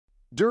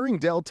During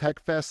Dell Tech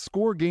Fest,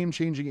 score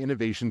game-changing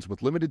innovations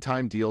with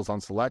limited-time deals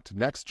on select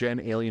next-gen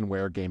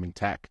Alienware gaming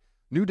tech.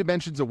 New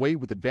dimensions await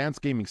with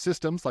advanced gaming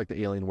systems like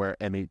the Alienware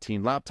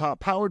M18 laptop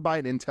powered by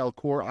an Intel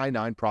Core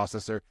i9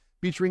 processor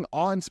featuring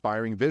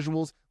awe-inspiring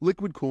visuals,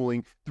 liquid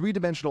cooling,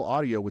 three-dimensional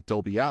audio with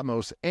Dolby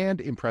Atmos,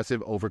 and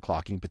impressive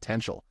overclocking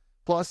potential.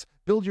 Plus,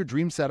 build your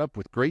dream setup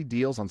with great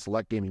deals on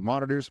select gaming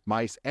monitors,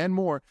 mice, and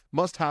more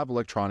must-have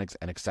electronics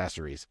and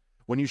accessories.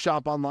 When you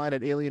shop online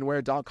at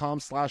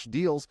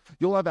alienware.com/deals,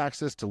 you'll have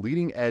access to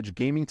leading-edge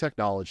gaming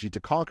technology to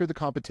conquer the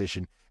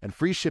competition and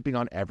free shipping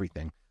on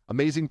everything.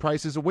 Amazing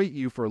prices await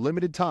you for a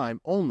limited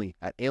time only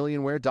at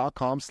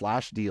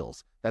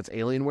alienware.com/deals. That's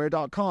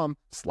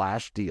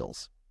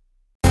alienware.com/deals.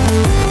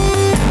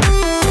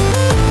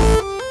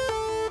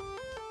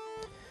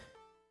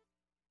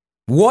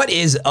 What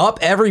is up,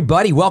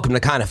 everybody? Welcome to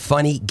Kind of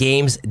Funny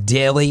Games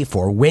Daily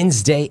for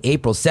Wednesday,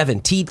 April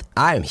 17th.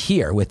 I am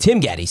here with Tim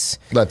Geddes.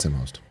 Let Tim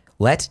host.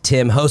 Let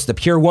Tim host, the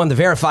pure one, the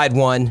verified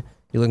one.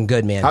 You're looking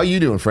good, man. How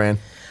you doing, Fran?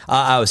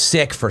 I was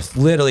sick for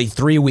literally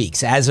 3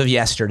 weeks as of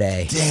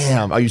yesterday.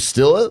 Damn, are you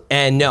still?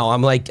 And no,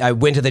 I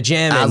went to the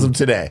gym. As of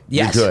today?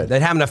 Yes. You're good.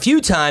 That happened a few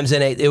times,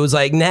 and it was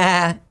like,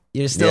 nah,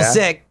 you're still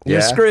sick.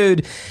 You're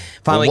screwed.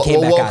 Finally came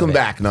back. Welcome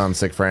back,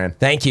 non-sick Fran.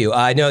 Thank you.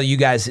 I know you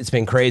guys, it's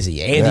been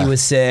crazy. Andy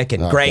was sick,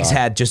 and Greg's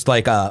had just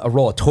like a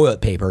roll of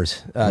toilet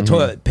papers.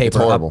 Toilet paper. It's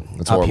horrible.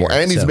 It's horrible. Here,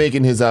 Andy's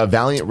making his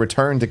valiant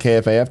return to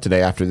KFAF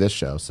today after this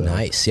show. So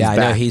nice. Yeah, I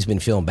know he's been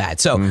feeling bad.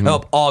 So I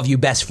hope all of you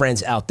best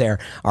friends out there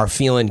are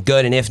feeling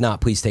good. And if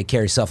not, please take care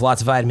of yourself.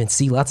 Lots of vitamin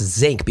C, lots of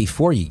zinc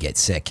before you get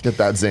sick. Get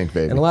that zinc,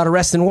 baby. And a lot of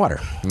rest and water.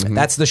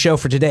 That's the show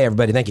for today,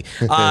 everybody. Thank you.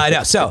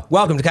 So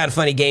welcome to Kind of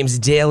Funny Games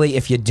Daily.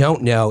 If you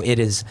don't know, it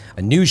is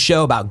a news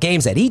show about games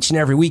that each and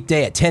every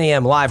weekday at 10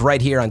 a.m. live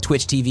right here on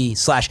Twitch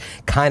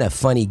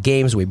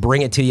TV/KindofFunnyGames. We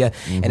bring it to you.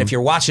 And if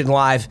you're watching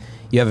live,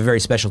 you have a very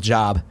special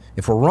job.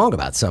 If we're wrong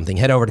about something,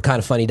 head over to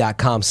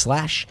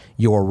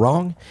kindoffunny.com/you're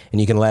wrong, and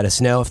you can let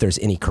us know if there's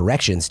any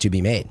corrections to be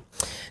made.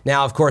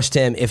 Now, of course,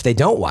 Tim, if they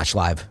don't watch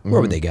live,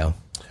 where would they go?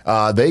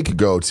 They could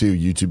go to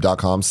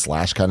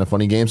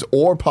youtube.com/KindofFunnyGames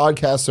or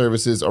podcast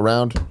services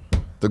around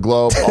the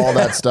globe, all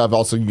that stuff.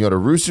 Also, you can go to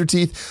Rooster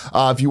Teeth.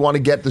 If you want to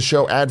get the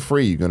show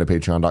ad-free, you can go to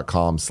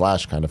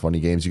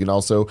patreon.com/KindofFunnyGames. You can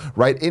also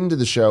write into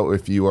the show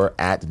if you are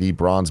at the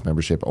bronze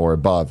membership or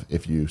above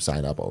if you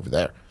sign up over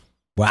there.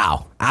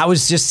 Wow. I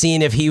was just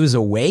seeing if he was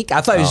awake.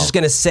 I thought he was just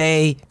going to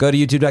say, go to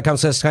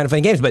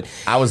youtube.com/KindofFunnyGames, but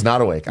I was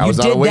not awake. I was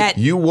not awake.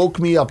 You woke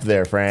me up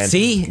there, Fran.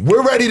 See?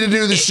 We're ready to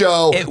do the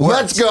show.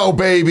 Let's go,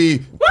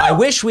 baby. I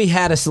wish we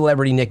had a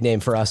celebrity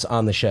nickname for us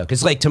on the show.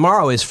 Because, like,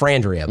 tomorrow is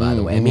Frandria, by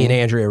the way. Me and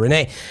Andrea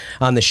Renee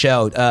on the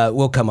show.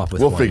 We'll come up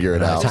with one. We'll figure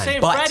it out. You're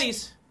saying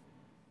Freddy's.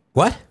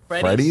 What?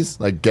 Freddy's?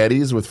 Like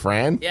Geddes with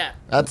Fran? Yeah.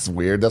 That's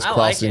weird. That's I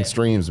crossing like it.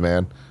 streams,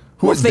 man.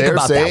 Who's think there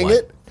about that saying one.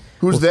 it?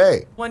 Who's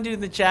they? One dude in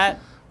the chat.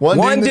 One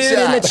dude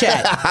in the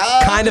chat.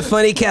 Kind of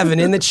funny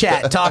Kevin in the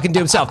chat talking to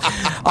himself.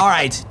 All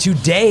right,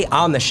 today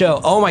on the show,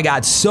 oh my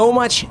God, so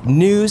much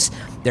news.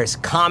 There's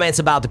comments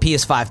about the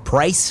PS5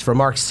 price from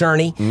Mark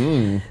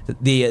Cerny,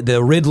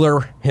 the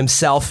Riddler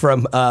himself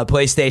from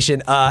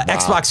PlayStation.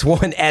 Xbox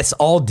One S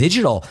all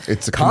digital.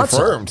 It's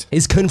console confirmed.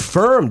 Is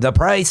confirmed. The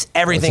price,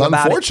 everything It's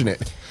about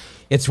unfortunate. it.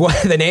 It's what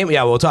the name.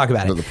 Yeah, we'll talk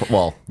about it.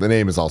 The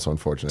name is also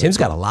unfortunate. Tim's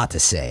got a lot to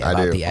say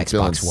about the I'm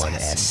feeling Xbox One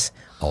sassy. S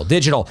all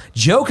digital.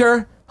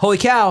 Joker. Holy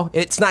cow,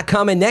 it's not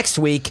coming next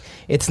week.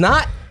 It's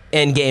not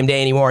Endgame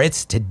Day anymore.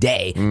 It's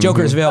today.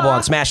 Joker is available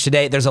on Smash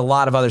today. There's a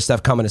lot of other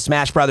stuff coming to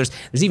Smash Brothers.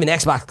 There's even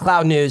Xbox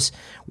Cloud news.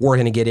 We're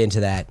going to get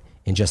into that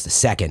in just a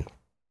second.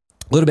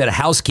 A little bit of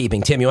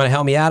housekeeping. Tim, you want to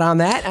help me out on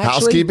that, actually?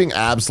 Housekeeping?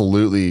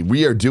 Absolutely.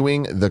 We are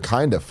doing the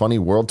Kind of Funny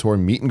World Tour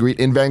meet and greet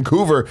in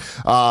Vancouver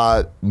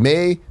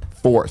May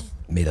 4th.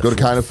 Go to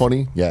Kind of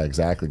Funny. Yeah,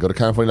 exactly. Go to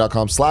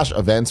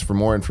kindoffunny.com/events for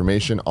more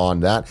information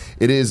on that.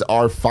 It is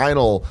our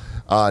final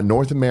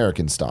North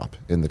American stop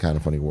in the Kind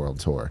of Funny World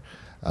Tour.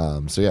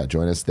 So yeah,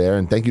 join us there.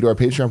 And thank you to our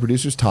Patreon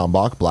producers, Tom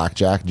Bach,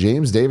 Blackjack,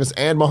 James Davis,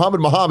 and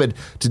Mohammed.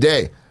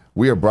 Today,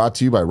 we are brought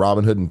to you by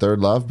Robinhood and Third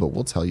Love, but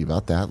we'll tell you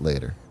about that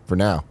later. For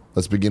now,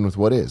 let's begin with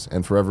what is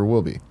and forever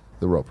will be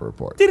the Roper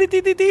Report. We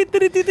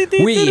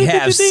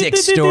have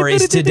 6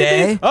 stories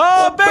today.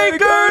 A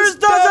baker's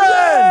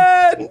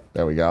dozen!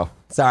 There we go.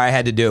 Sorry, I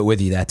had to do it with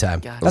you that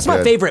time. That's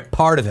my favorite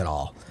part of it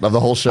all. Of the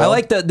whole show? I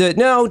like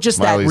just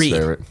My that least read.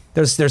 favorite.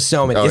 There's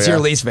so many. Oh, it's yeah?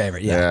 your least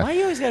favorite, yeah. Why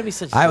you always gotta be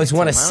such? I always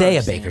want to Tim? I don't say a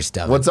understand. baker's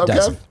dozen. What's up,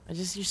 dozen.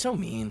 Kev? You're so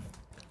mean.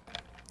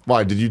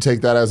 Why? Did you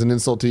take that as an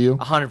insult to you?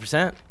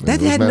 100%. That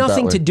It was had meant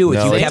nothing that to way. do with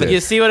No, you, it Kevin. did. You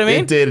see what I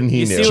mean? It did, and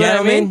he You knew. see what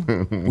I mean?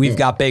 Gentlemen, we've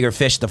got bigger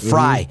fish to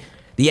fry.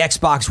 the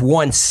Xbox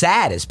One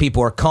SAD, as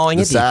people are calling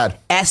it. SAD. The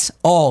S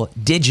All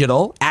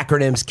Digital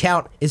acronyms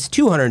count is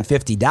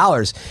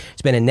 $250.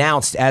 It's been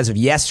announced as of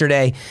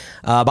yesterday.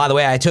 By the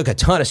way, I took a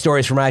ton of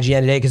stories from IGN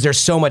today because there's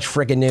so much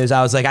freaking news.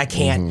 I was like, I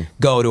can't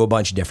go to a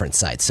bunch of different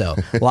sites. So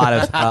a lot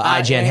of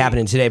IGN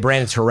happening today.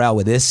 Brandon Terrell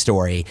with this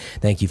story.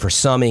 Thank you for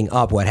summing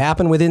up what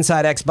happened with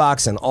Inside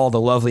Xbox and all the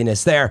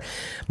loveliness there.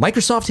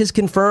 Microsoft has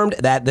confirmed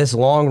that this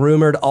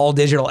long-rumored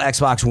all-digital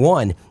Xbox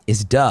One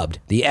is dubbed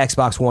the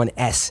Xbox One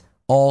S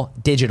All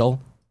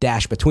Digital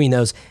dash between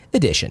those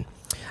edition.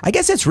 I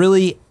guess it's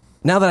really,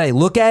 now that I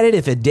look at it,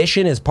 if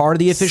edition is part of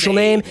the official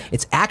name,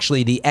 it's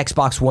actually the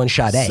Xbox One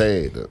Sade.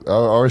 Sade.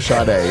 Or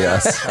Sade,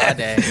 yes. Sade.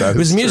 It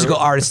was a musical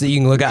artist that you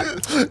can look up.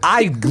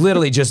 I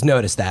literally just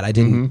noticed that. I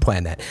didn't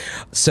plan that.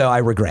 So I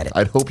regret it.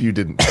 I'd hope you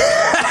didn't.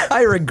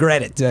 I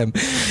regret it, Tim.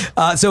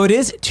 So it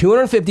is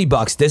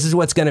 $250. This is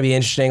what's going to be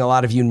interesting. A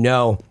lot of you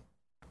know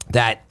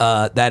that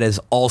that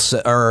is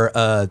also,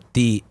 or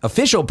the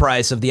official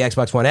price of the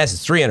Xbox One S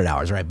is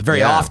 $300, right? But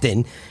very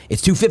often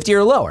it's $250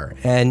 or lower,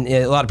 and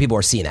a lot of people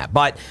are seeing that.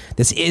 But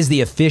this is the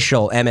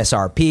official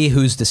MSRP.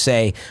 Who's to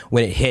say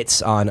when it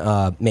hits on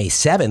May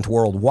 7th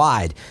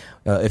worldwide,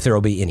 if there will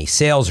be any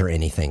sales or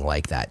anything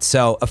like that.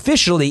 So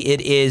officially,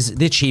 it is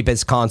the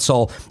cheapest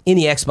console in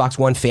the Xbox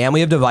One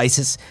family of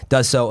devices.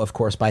 Does so, of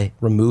course, by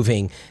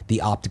removing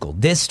the optical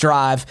disc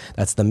drive.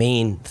 That's the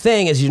main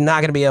thing, is you're not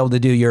going to be able to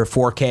do your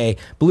 4K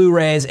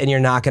Blu-rays, and you're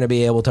not going to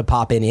be able to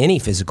pop in any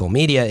physical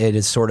media. It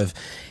is sort of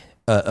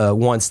a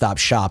one-stop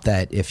shop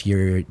that if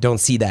you don't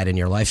see that in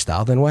your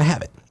lifestyle, then why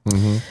have it?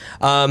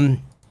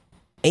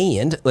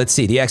 And let's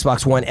see, the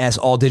Xbox One S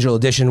All Digital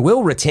Edition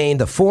will retain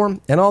the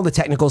form and all the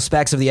technical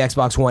specs of the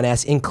Xbox One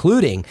S,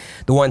 including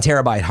the 1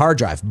 terabyte hard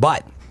drive.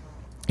 But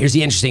here's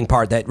the interesting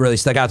part that really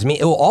stuck out to me.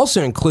 It will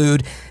also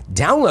include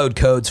download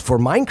codes for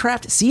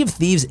Minecraft, Sea of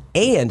Thieves,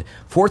 and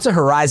Forza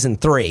Horizon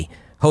 3.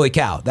 Holy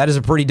cow, that is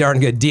a pretty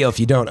darn good deal if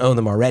you don't own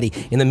them already.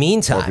 In the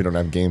meantime... Or if you don't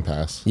have Game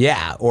Pass.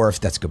 Yeah, or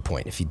if that's a good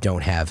point, if you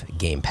don't have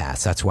Game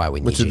Pass. That's why we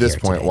need you here Which at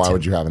this point, today, why Tim.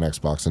 would you have an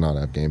Xbox and not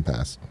have Game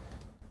Pass?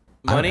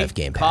 I don't Money, have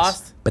Game Pass,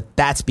 cost. but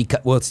that's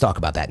because, well, let's talk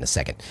about that in a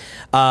second.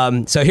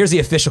 So here's the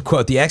official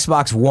quote. The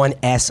Xbox One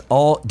S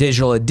All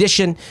Digital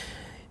Edition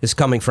is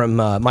coming from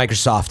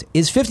Microsoft,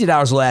 is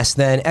 $50 less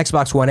than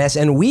Xbox One S,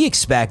 and we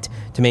expect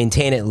to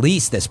maintain at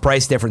least this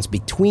price difference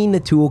between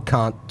the two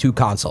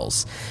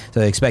consoles.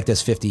 So they expect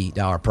this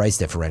 $50 price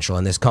differential,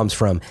 and this comes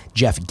from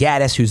Jeff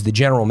Gaddis, who's the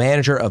general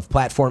manager of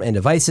platform and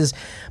devices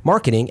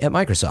marketing at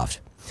Microsoft.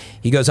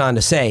 He goes on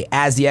to say,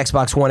 as the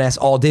Xbox One S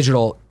All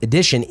Digital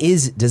Edition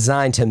is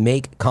designed to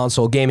make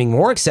console gaming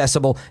more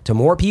accessible to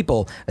more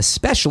people,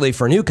 especially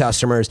for new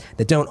customers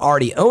that don't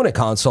already own a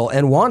console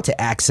and want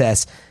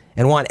access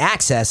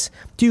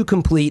to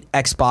complete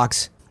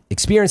Xbox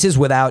experiences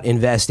without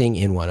investing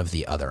in one of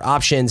the other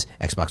options,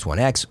 Xbox One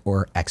X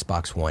or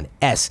Xbox One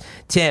S.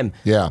 Tim,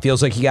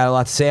 feels like you got a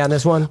lot to say on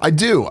this one? I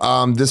do.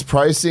 This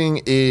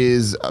pricing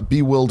is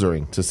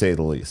bewildering, to say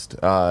the least.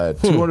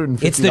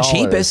 $250. It's the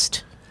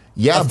cheapest.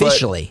 Yeah,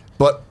 officially.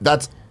 But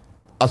that's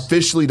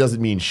officially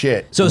doesn't mean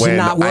shit. So is it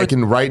not worth... I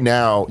can right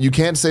now, you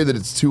can't say that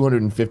it's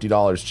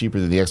 $250 cheaper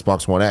than the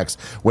Xbox One X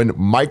when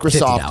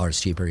Microsoft...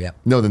 $50 cheaper, yep.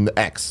 No, than the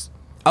X.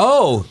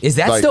 Oh, is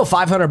that still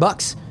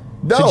 $500?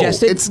 No,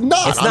 suggested? it's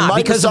not. It's not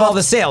because of all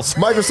the sales.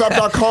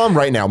 Microsoft.com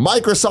right now.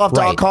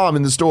 Microsoft.com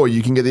in the store.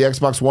 You can get the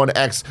Xbox One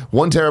X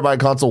 1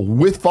 terabyte console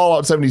with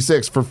Fallout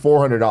 76 for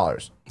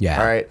 $400. Yeah.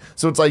 All right.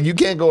 So it's like you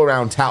can't go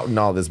around touting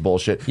all this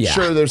bullshit. Yeah.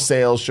 Sure, there's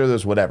sales. Sure,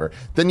 there's whatever.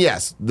 Then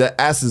yes,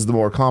 the S is the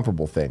more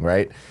comparable thing,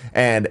 right?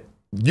 And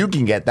you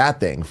can get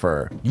that thing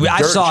for.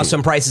 I saw cheap.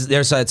 some prices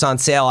there. So it's on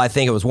sale. I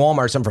think it was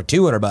Walmart, some for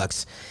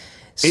 $200.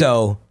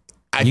 So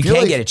you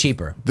can get it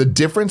cheaper. The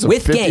difference of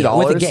with $50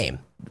 with a game.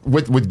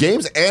 With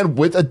games and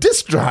with a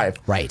disc drive,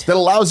 right? That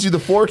allows you the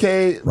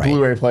 4K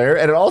Blu-ray player,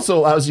 and it also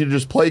allows you to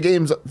just play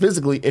games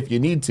physically if you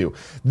need to.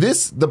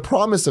 The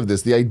promise of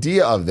this, the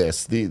idea of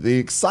this, the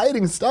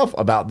exciting stuff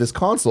about this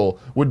console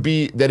would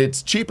be that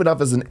it's cheap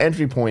enough as an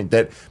entry point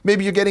that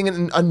maybe you're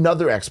getting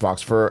another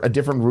Xbox for a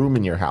different room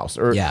in your house,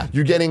 or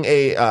you're getting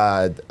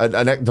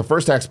the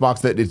first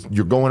Xbox that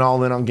you're going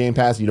all in on Game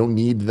Pass. You don't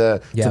need to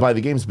buy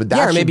the games, but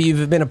or maybe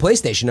you've been a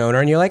PlayStation owner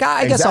and you're like,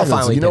 I guess I'll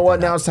finally. So you know what?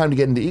 Now it's time to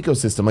get into the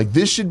ecosystem. Like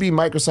this should be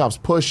Microsoft's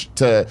push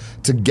to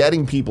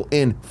getting people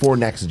in for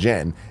next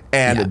gen,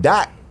 and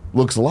that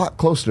looks a lot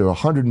closer to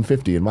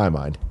 150 in my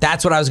mind.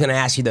 That's what I was going to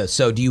ask you though.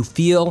 So do you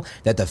feel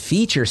that the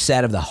feature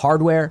set of the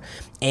hardware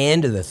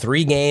and the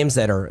 3 games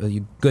that are a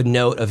good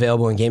note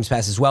available in Games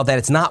Pass as well, that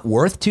it's not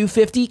worth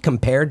 $250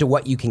 compared to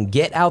what you can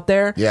get out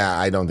there? Yeah,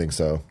 I don't think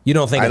so. You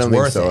don't think it's worth it? I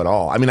don't think so at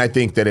all. I mean, I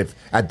think that if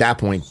at that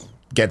point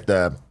get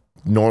the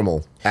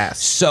normal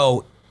S.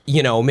 So,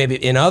 maybe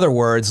in other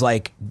words,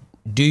 like,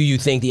 do you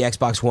think the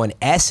Xbox One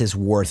S is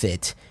worth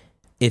it?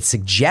 Its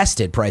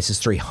suggested price is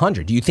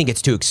 $300. Do you think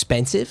it's too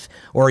expensive?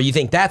 Or you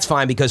think that's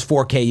fine because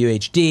 4K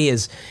UHD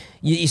is...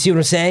 You see what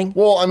I'm saying?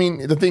 Well, I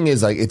mean, the thing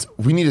is, like,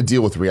 we need to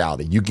deal with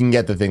reality. You can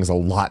get the things a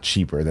lot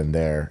cheaper than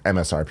their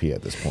MSRP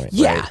at this point.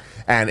 Yeah. Right?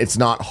 And it's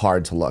not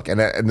hard to look. And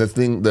the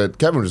thing that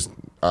Kevin was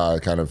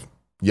kind of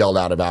yelled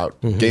out about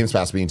Games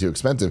Pass being too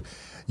expensive.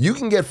 You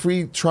can get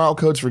free trial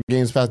codes for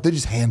Games Pass. They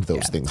just hand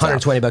those things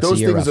out. $120 those a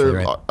year, things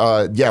roughly,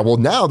 are, right? well,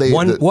 now they...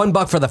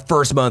 $1 for the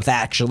first month,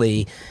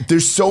 actually.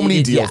 There's so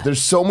many deals. Yeah.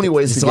 There's so many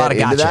ways It's to a lot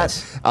get of into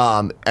gotchas.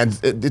 that.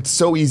 And it's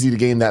so easy to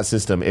game that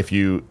system if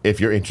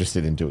you're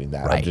interested in doing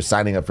that. Right. Just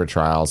signing up for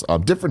trials,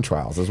 different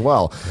trials as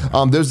well.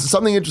 There's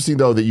something interesting,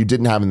 though, that you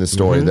didn't have in this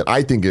story that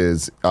I think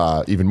is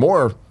even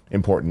more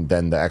important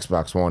than the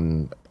Xbox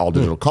One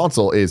all-digital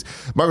console is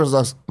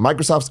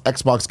Microsoft's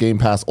Xbox Game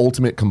Pass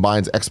Ultimate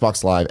combines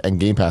Xbox Live and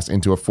Game Pass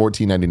into a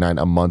 $14.99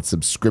 a month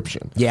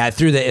subscription. Yeah, I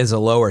threw that as a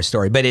lower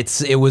story, but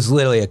it was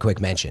literally a quick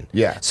mention.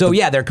 Yeah. So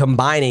yeah, they're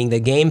combining the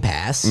Game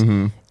Pass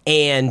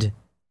and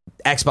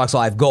Xbox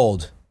Live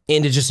Gold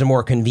into just a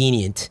more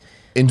convenient.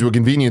 Into a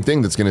convenient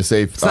thing that's going to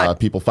save not-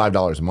 people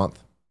 $5 a month.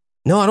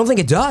 No, I don't think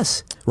it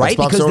does. Right?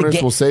 Xbox because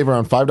owners will save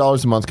around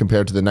 $5 a month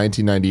compared to the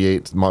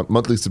 $19.98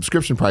 monthly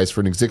subscription price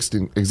for an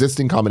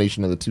existing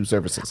combination of the two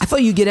services. I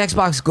thought you get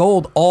Xbox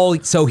Gold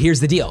so here's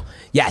the deal.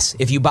 Yes,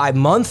 if you buy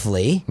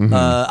monthly,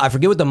 I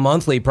forget what the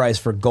monthly price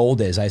for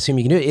Gold is. I assume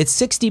you can do it. It's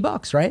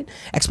 $60, right?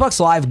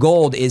 Xbox Live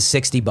Gold is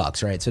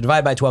 $60, right? So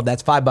divide by 12,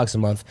 that's $5 a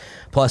month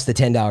plus the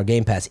 $10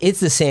 Game Pass. It's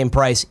the same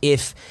price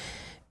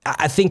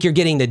I think you're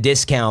getting the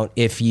discount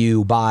if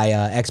you buy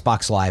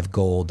Xbox Live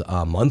Gold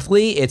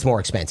monthly. It's more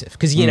expensive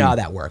because you know how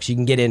that works. You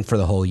can get in for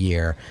the whole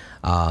year.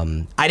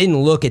 I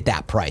didn't look at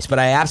that price, but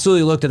I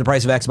absolutely looked at the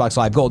price of Xbox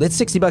Live Gold. It's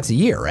 $60 a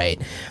year,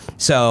 right?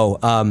 So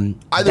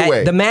Either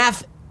way, the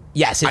math.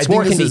 Yes, it's I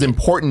more think this convenient. is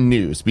important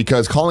news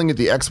because calling it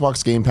the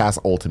Xbox Game Pass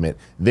Ultimate,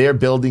 they're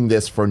building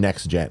this for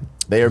next gen.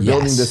 They are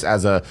building this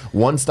as a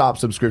one-stop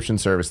subscription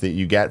service that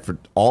you get for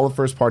all the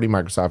first-party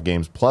Microsoft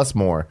games, plus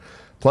more,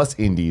 plus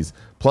indies,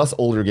 plus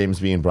older games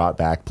being brought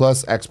back,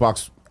 plus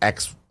Xbox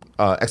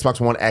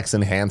One X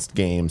enhanced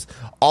games,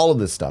 all of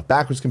this stuff,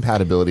 backwards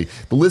compatibility.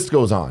 The list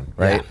goes on,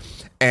 right?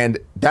 Yeah. And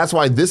that's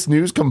why this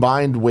news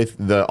combined with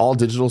the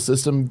all-digital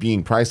system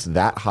being priced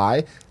that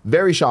high,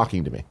 very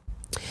shocking to me.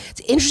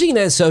 It's interesting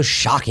that it's so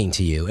shocking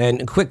to you.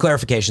 And quick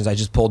clarifications, I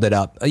just pulled it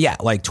up. Yeah,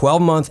 like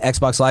 12-month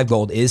Xbox Live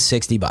Gold is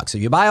 $60. So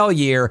if you buy all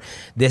year,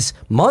 this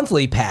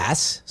monthly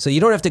pass, so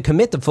you don't have to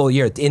commit the full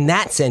year. In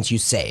that sense, you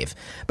save.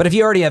 But if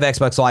you already have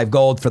Xbox Live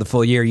Gold for the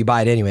full year, you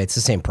buy it anyway. It's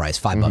the same price,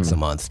 $5 a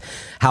month.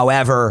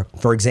 However,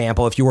 for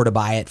example, if you were to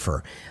buy it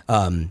for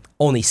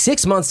only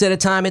 6 months at a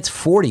time, it's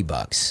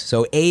 $40.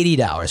 So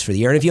 $80 for the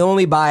year. And if you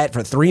only buy it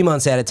for 3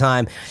 months at a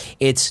time,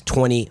 it's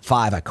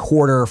 $25 a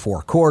quarter,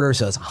 4 quarters.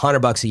 So it's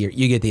 $100 a year.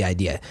 You get the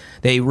idea.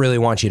 They really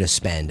want you to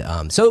spend.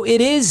 So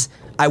it is,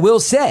 I will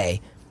say,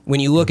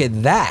 when you look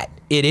at that,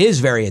 it is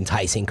very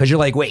enticing because you're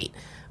like, wait,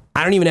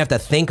 I don't even have to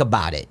think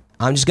about it.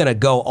 I'm just going to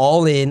go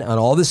all in on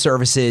all the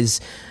services.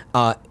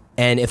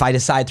 And if I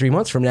decide 3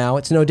 months from now,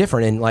 it's no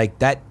different. And like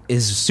that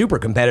is super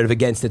competitive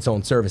against its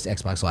own service,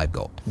 Xbox Live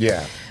Gold.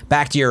 Yeah.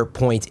 Back to your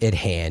point at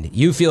hand.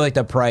 You feel like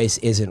the price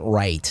isn't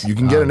right. You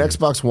can get an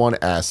Xbox One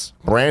S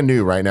brand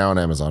new right now on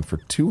Amazon for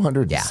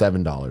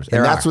 $207. There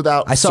And that's are.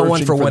 without I saw one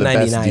searching for the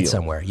best $199 deal,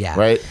 somewhere. Yeah.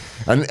 Right?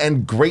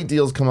 And great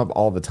deals come up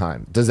all the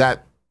time. Does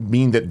that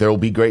mean that there will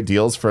be great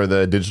deals for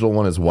the digital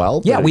one as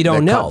well? Yeah, we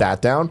don't know. Cut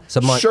that down?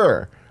 Someone-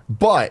 Sure.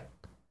 But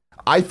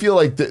I feel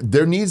like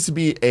there needs to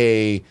be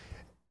a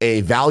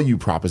value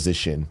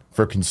proposition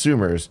for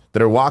consumers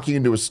that are walking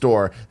into a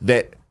store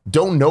that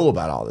don't know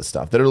about all this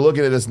stuff, that are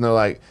looking at this and they're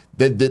like,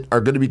 that are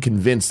going to be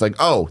convinced, like,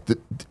 oh,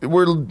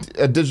 we're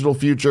a digital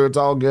future, it's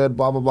all good,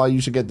 blah, blah, blah, you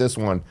should get this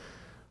one.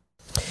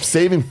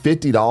 Saving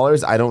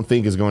 $50, I don't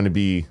think is going to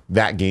be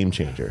that game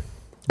changer.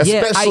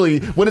 Especially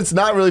when it's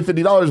not really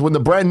 $50, when the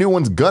brand new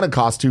one's gonna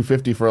cost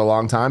 $250 for a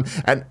long time,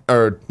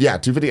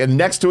 $250, and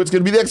next to it's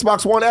gonna be the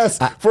Xbox One S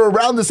for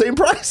around the same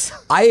price.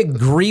 I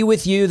agree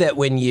with you that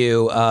when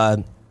you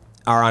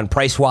are on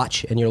Price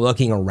Watch and you're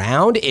looking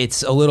around,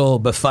 it's a little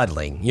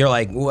befuddling. You're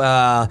like,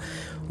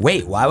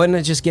 wait, why wouldn't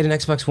I just get an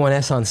Xbox One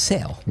S on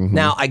sale?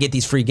 Now, I get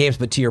these free games,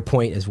 but to your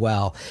point as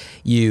well,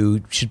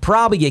 you should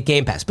probably get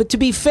Game Pass. But to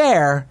be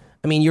fair,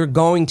 I mean, you're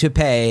going to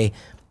pay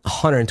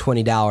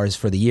 $120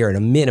 for the year at a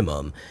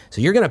minimum.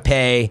 So you're going to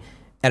pay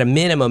at a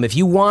minimum if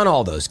you want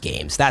all those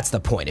games. That's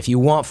the point. If you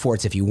want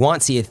Forza, if you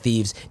want Sea of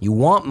Thieves, you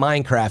want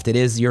Minecraft, it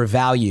is your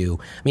value.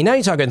 I mean, now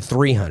you're talking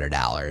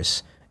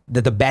 $300.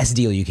 That the best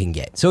deal you can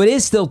get. So it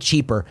is still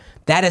cheaper.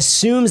 That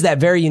assumes that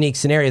very unique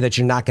scenario that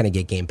you're not going to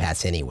get Game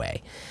Pass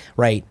anyway,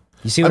 right?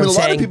 You see what I'm saying?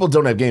 A lot of people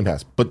don't have Game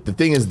Pass, but the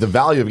thing is, the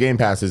value of Game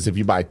Pass is if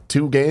you buy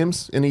 2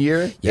 games in a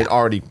year, it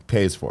already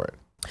pays for it.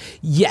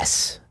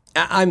 Yes.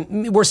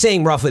 We're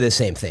saying roughly the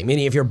same thing.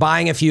 Meaning if you're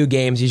buying a few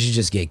games, you should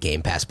just get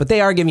Game Pass. But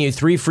they are giving you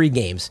 3 free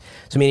games.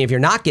 So meaning if you're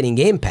not getting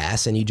Game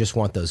Pass and you just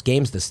want those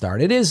games to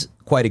start, it is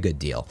quite a good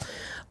deal.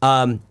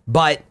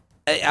 But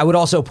I would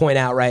also point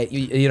out, right,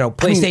 you know,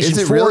 PlayStation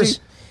 4's...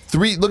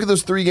 Really? Look at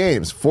those 3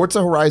 games.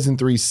 Forza Horizon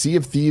 3, Sea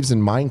of Thieves,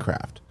 and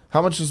Minecraft.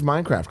 How much does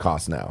Minecraft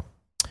cost now?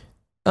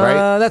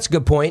 right? That's a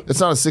good point. It's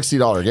not a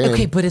 $60 game.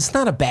 Okay, but it's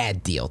not a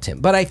bad deal, Tim.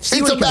 But It's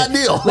a bad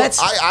deal.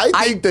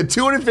 I think that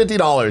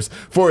 $250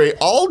 for a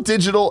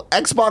all-digital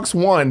Xbox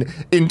One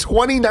in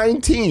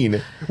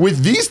 2019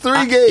 with these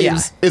three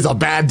games is a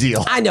bad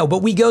deal. I know,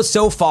 but we go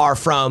so far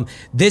from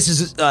this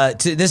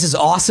is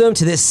awesome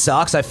to this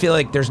sucks. I feel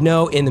like there's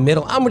no in the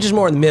middle. I'm just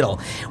more in the middle.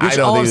 Which I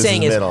don't all think I'm this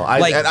saying is is, middle.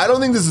 I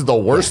don't think this is the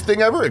worst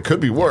thing ever. It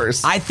could be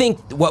worse. I think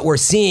what we're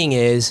seeing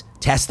is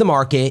test the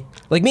market.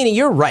 Like, meaning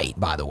you're right,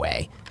 by the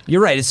way.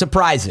 You're right. It's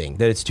surprising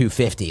that it's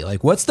 $250.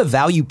 Like, what's the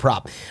value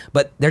prop?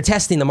 But they're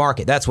testing the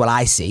market. That's what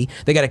I see.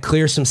 They got to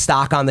clear some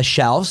stock on the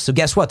shelves. So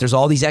guess what? There's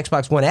all these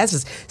Xbox One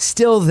S's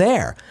still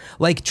there.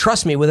 Like,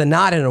 trust me, with a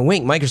nod and a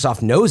wink,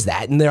 Microsoft knows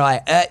that. And they're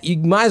like, you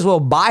might as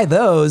well buy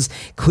those,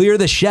 clear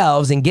the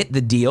shelves, and get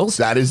the deals.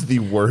 That is the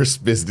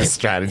worst business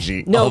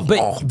strategy of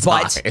all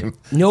time.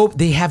 No,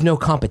 they have no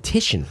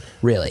competition,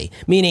 really.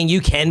 Meaning you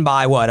can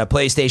buy, a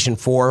PlayStation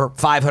 4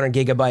 500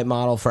 gigabyte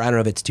model for, I don't know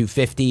if it's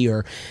 $250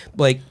 or,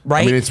 like,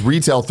 right? I mean, it's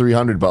retail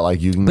 $300, but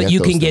like you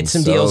can get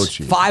some so deals.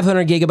 cheap.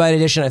 500 gigabyte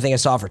edition, I think I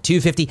saw for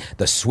 $250.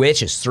 The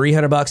Switch is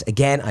 $300.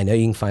 Again, I know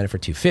you can find it for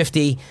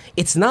 $250.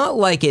 It's not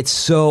like it's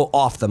so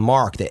off the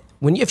mark that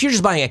if you're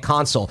just buying a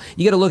console,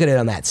 you got to look at it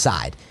on that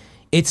side.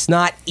 It's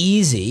not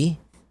easy.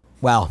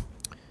 Well,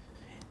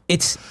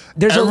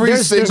 there's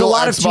a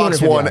lot of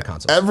Xbox One,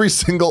 consoles. every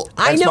single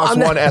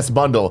Xbox One S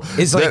bundle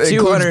is like that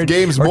 200 includes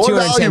games or more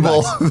 210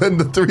 valuable bucks. than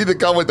the three that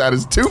come with that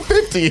is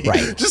 $250.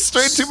 Right. Just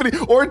straight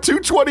 $250 or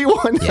 $221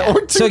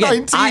 or $219. So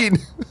again,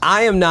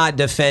 I am not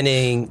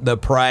defending the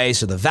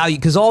price or the value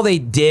because all they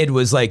did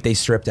was like they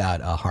stripped out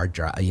a hard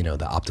drive,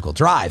 the optical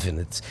drive, and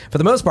it's for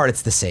the most part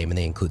it's the same, and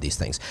they include these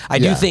things. I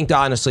do think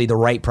honestly the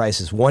right price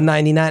is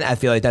 $199. I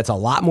feel like that's a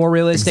lot more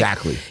realistic.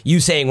 Exactly.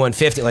 You saying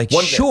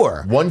 $150,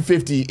 sure.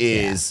 $150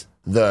 is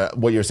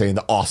what you're saying,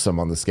 the awesome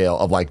on the scale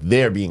of like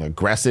they're being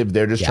aggressive.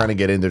 They're just trying to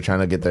get in. They're trying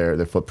to get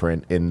their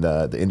footprint in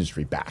the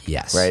industry back.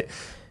 Yes. Right.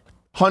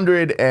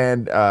 100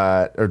 and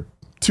or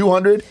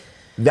 200.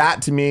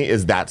 That to me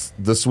that's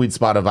the sweet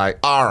spot of like,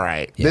 all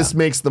right, this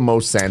makes the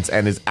most sense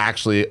and is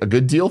actually a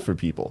good deal for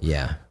people.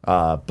 Yeah.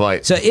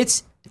 But so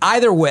it's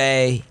either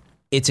way.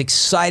 It's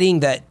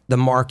exciting that the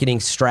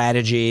marketing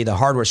strategy, the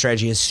hardware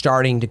strategy is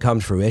starting to come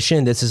to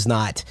fruition. This is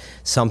not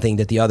something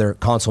that the other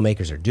console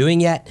makers are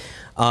doing yet.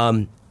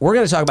 We're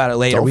going to talk about it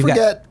later. Don't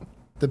forget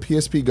the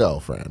PSP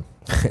Go, friend.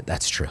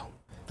 That's true.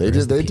 They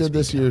did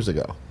this years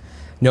ago.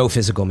 No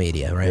physical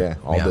media, right? Yeah,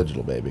 all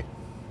digital, baby.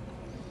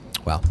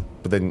 Well,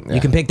 but then you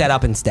can pick that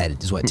up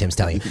instead, is what Tim's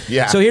telling you.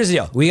 Yeah. So here's the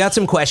deal. We got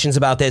some questions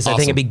about this. Awesome. I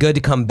think it'd be good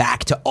to come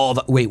back to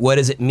what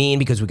does it mean?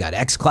 Because we got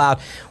xCloud.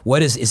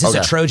 Is this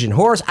a Trojan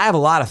horse? I have a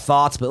lot of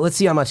thoughts, but let's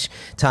see how much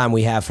time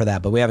we have for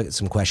that. But we have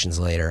some questions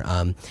later.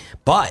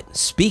 But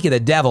speak of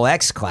the devil,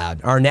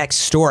 xCloud, our next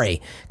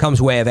story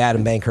comes way of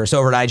Adam Bankhurst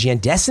over at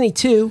IGN. Destiny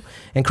 2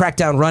 and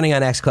Crackdown running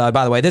on xCloud.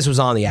 By the way, this was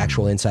on the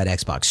actual Inside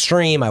Xbox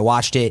stream. I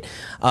watched it.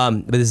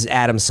 But this is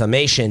Adam's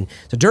summation.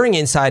 So during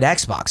Inside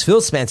Xbox, Phil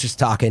Spencer's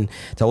talking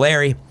to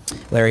Larry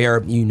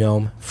Herb, you know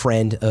him,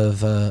 friend of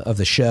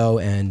the show,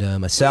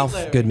 and myself,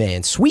 good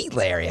man. Sweet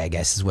Larry, I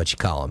guess is what you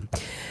call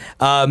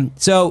him.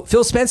 So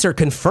Phil Spencer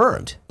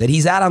confirmed that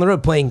he's out on the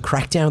road playing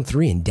Crackdown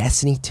 3 and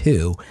Destiny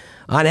 2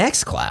 on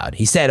xCloud.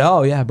 He said,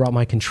 I brought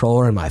my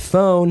controller and my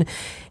phone,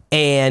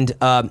 and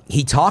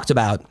he talked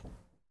about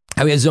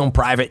how he has his own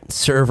private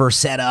server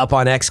set up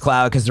on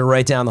xCloud because they're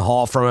right down the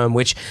hall from him,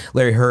 which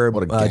Larry Herb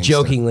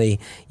jokingly,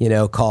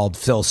 called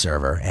Phil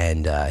server,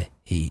 and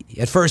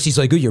at first he's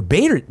like, you're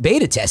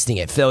beta testing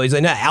it, Phil. He's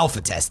like, not alpha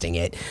testing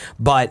it.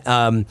 But,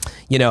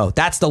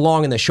 that's the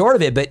long and the short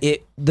of it. But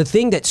the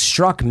thing that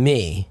struck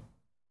me,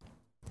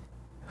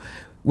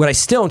 what I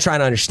still am trying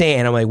to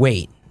understand, I'm like,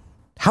 wait,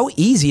 how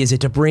easy is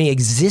it to bring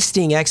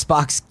existing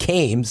Xbox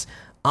games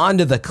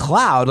onto the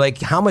cloud? Like,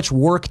 how much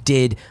work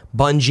did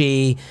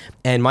Bungie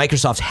and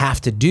Microsoft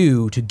have to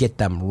do to get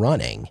them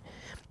running?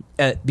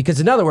 Because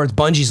in other words,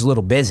 Bungie's a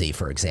little busy,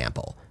 for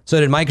example. So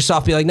did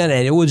Microsoft be like, no,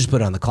 we'll just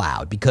put it on the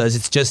cloud because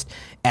it's just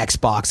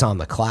Xbox on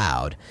the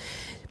cloud?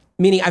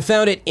 Meaning, I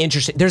found it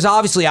interesting. There's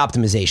obviously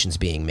optimizations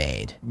being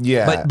made.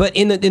 Yeah. But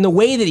in the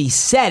way that he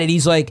said it,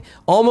 he's like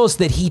almost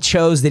that he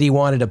chose that he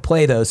wanted to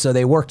play those, so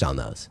they worked on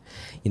those.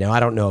 I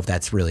don't know if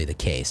that's really the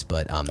case,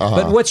 but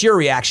what's your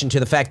reaction to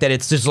the fact that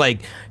it's just like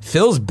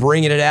Phil's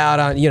bringing it out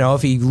on,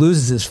 if he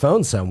loses his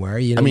phone somewhere,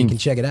 you can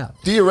check it out.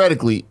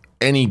 Theoretically,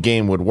 any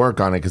game would work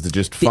on it because it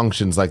just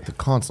functions like the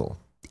console.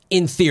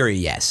 In theory,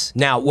 yes.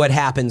 Now, what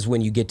happens when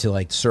you get to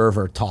like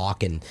server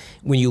talk and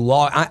when you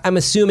I'm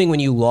assuming when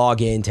you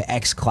log into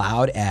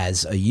xCloud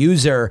as a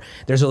user,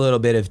 there's a little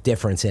bit of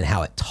difference in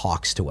how it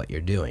talks to what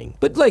you're doing.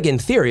 But like in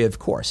theory, of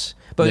course.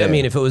 But yeah. I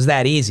mean, if it was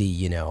that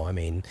easy,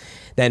 then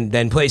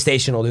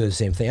PlayStation will do the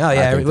same thing. Oh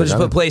yeah, we'll just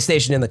put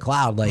PlayStation in the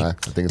cloud.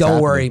 Like,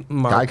 don't worry,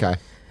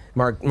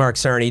 Mark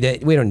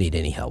Cerny, we don't need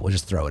any help. We'll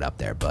just throw it up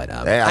there. But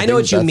I know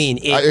what you mean.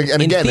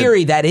 In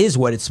theory, that is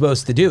what it's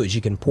supposed to do. Is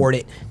you can port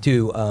it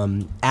to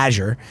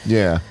Azure.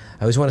 Yeah.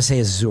 I always want to say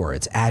Azure.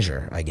 It's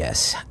Azure, I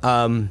guess.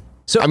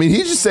 So I mean,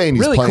 he's just saying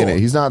he's really playing cool. it.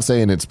 He's not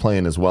saying it's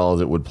playing as well as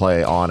it would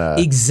play on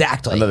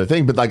another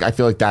thing. But like, I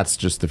feel like that's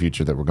just the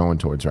future that we're going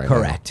towards right now.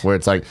 Correct. Where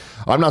it's like,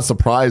 I'm not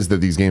surprised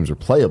that these games are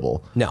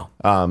playable. No.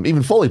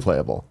 Even fully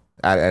playable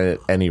at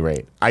any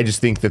rate. I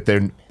just think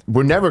that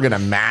we're never going to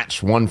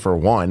match one for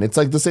one. It's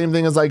like the same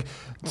thing as like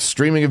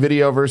streaming a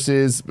video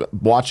versus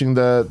watching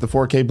the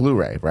 4K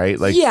Blu-ray, right?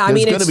 Like, yeah, I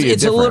mean, there's gonna be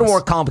it's a difference. little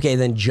more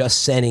complicated than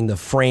just sending the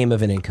frame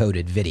of an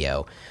encoded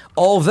video.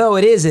 Although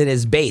it is at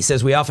its base,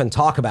 as we often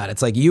talk about.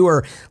 It's like you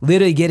are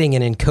literally getting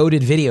an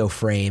encoded video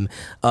frame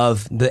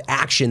of the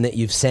action that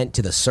you've sent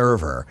to the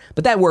server.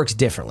 But that works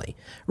differently.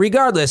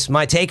 Regardless,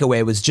 my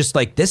takeaway was just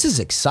like, this is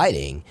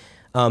exciting.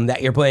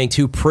 That you're playing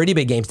two pretty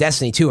big games,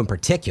 Destiny 2 in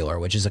particular,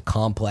 which is a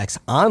complex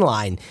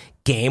online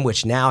game,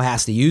 which now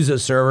has to use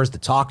those servers to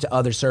talk to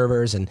other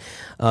servers, and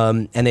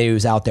then he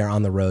was out there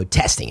on the road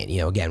testing it.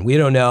 Again, we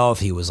don't know if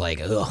he was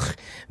like, ugh,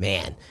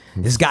 man,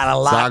 this got a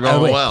lot. It's not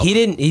going well.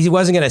 He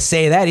wasn't going to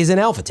say that. He's in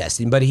alpha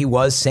testing, but he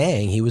was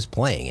saying he was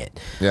playing it,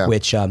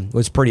 which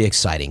was pretty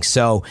exciting.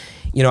 So,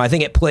 I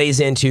think it plays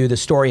into the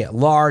story at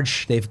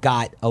large. They've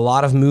got a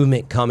lot of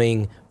movement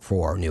coming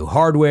for new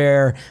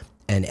hardware.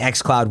 And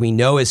xCloud we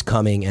know is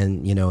coming,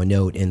 and a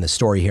note in the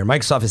story here.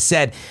 Microsoft has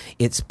said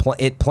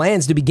it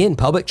plans to begin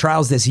public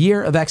trials this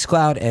year of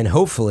xCloud, and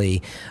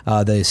hopefully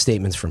the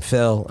statements from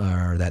Phil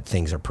are that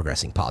things are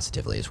progressing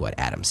positively, is what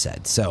Adam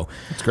said. So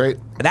it's great.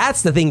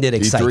 That's the thing that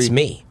excites E3.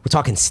 me. We're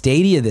talking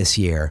Stadia this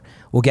year.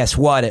 Well, guess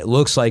what? It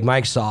looks like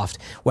Microsoft,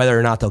 whether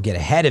or not they'll get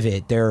ahead of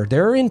it,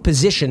 they're in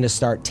position to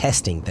start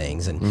testing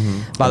things. And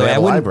by the way, I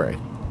wouldn't. Library.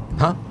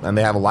 Huh? And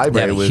they have a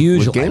library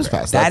with Games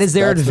Pass. That is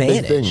their that's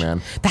advantage. The big thing,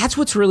 man. That's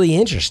what's really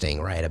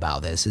interesting, right,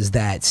 about this is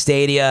that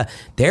Stadia,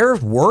 they're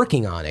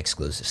working on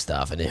exclusive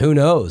stuff, and who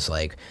knows,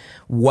 like,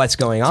 what's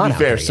going on. To be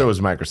fair, out there so yet. is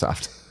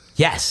Microsoft.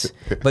 Yes,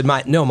 but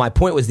my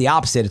point was the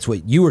opposite. It's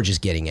what you were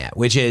just getting at,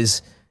 which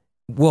is,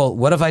 well,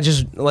 what if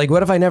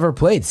I never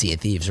played Sea of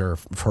Thieves or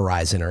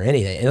Horizon or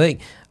anything? Like,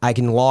 I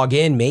can log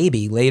in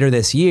maybe later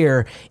this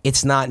year.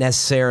 It's not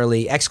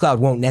necessarily, xCloud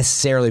won't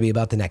necessarily be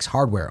about the next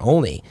hardware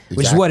only,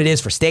 which is what it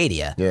is for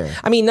Stadia. Yeah.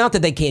 I mean, not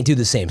that they can't do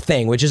the same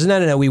thing, which is,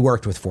 no, we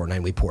worked with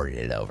Fortnite, we ported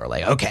it over.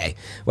 Like, okay,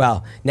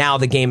 well, now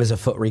the game is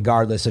afoot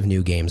regardless of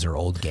new games or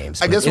old games.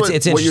 I guess it's what you're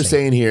interesting.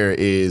 saying here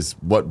is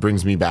what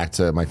brings me back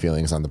to my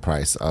feelings on the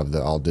price of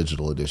the all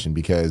digital edition,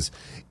 because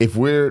if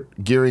we're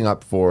gearing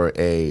up for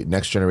a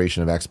next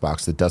generation of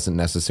Xbox that doesn't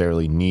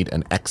necessarily need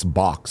an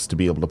Xbox to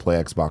be able to play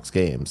Xbox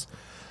games,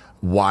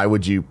 why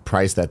would you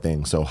price that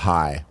thing so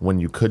high when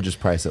you could just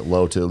price it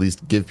low to at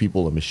least give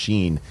people a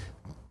machine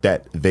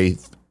that they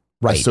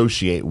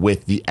associate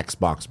with the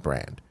Xbox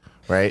brand,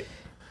 right?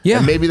 Yeah.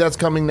 And maybe that's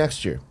coming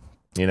next year,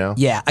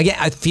 Yeah, again,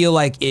 I feel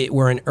like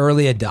we're in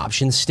early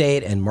adoption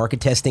state and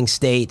market testing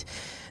state.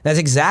 That's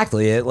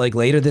exactly it. Like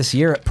later this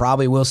year, it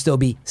probably will still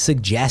be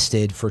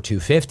suggested for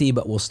 $250,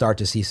 but we'll start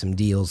to see some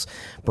deals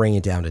bring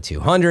it down to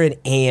 $200,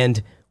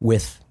 and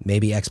with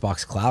maybe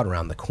Xbox Cloud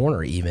around the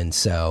corner even.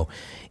 So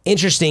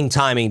interesting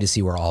timing to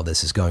see where all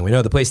this is going. We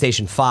know the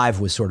PlayStation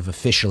 5 was sort of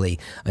officially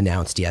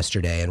announced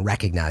yesterday and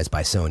recognized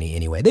by Sony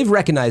anyway. They've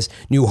recognized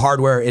new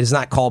hardware. It is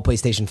not called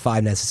PlayStation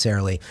 5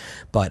 necessarily,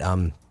 but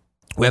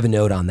we have a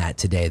note on that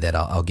today that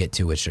I'll get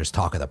to, which there's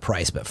talk of the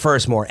price. But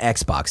first, more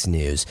Xbox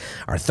news.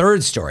 Our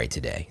third story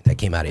today that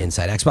came out of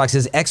Inside Xbox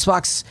is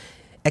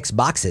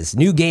Xbox's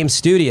new game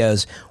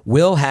studios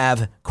will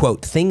have,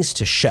 quote, things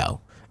to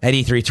show at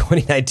E3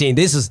 2019.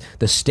 This is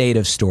the state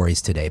of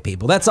stories today,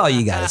 people. That's all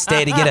you got to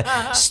stay to get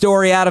a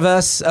story out of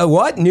us.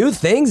 What? New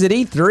things at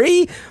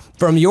E3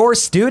 from your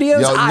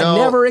studios? I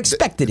never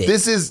expected it.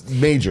 This is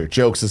major,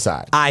 jokes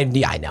aside. I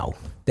know.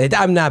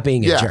 I'm not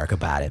being a jerk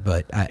about it,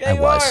 but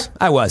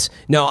I was.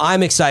 No,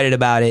 I'm excited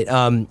about it.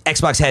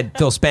 Xbox head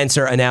Phil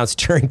Spencer announced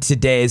during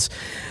today's...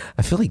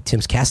 I feel like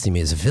Tim's casting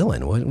me as a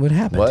villain. What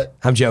happened? What?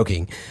 I'm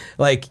joking.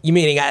 Like, you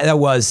meaning that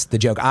was the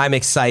joke. I'm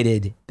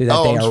excited that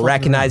they are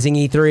recognizing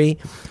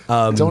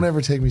E3. Don't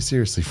ever take me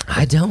seriously.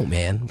 I don't,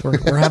 man.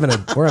 We're having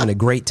a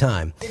great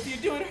time. If you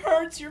do, it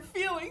hurts your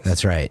feelings.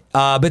 That's right.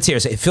 But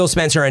seriously, Phil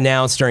Spencer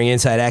announced during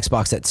Inside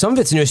Xbox that some of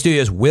its new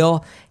studios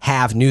will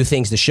have new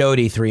things to show at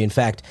E3. In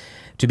fact,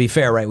 to be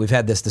fair, right, we've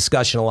had this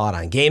discussion a lot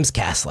on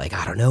Gamescast. Like,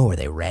 I don't know, are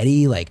they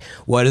ready? Like,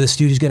 what are the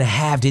studios going to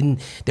have?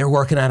 They're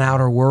working on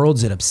Outer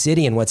Worlds at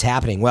Obsidian. What's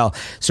happening? Well,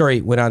 story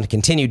went on to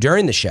continue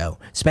during the show.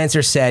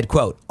 Spencer said,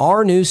 quote,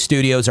 our new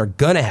studios are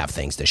going to have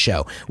things to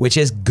show, which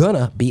is going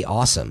to be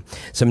awesome.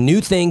 Some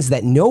new things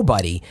that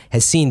nobody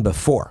has seen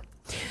before.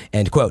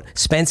 End quote.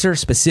 Spencer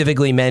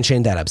specifically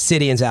mentioned that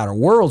Obsidian's Outer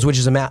Worlds, which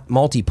is a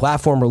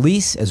multi-platform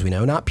release, as we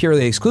know, not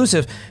purely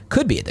exclusive,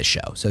 could be at the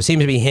show. So it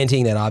seems to be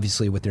hinting that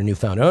obviously with their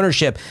newfound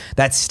ownership,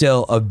 that's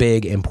still a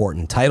big,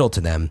 important title to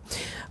them.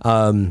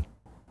 And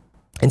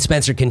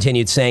Spencer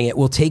continued saying it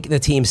will take the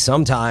team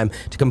some time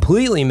to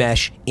completely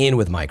mesh in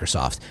with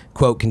Microsoft.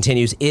 Quote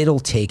continues, it'll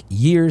take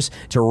years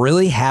to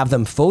really have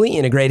them fully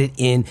integrated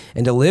in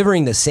and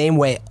delivering the same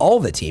way all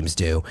the teams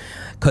do,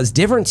 because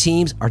different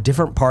teams are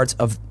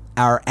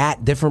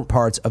at different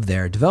parts of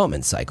their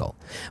development cycle.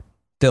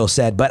 Phil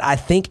said. But I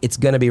think it's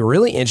going to be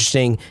really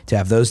interesting to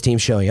have those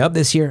teams showing up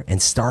this year and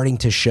starting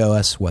to show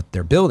us what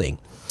they're building.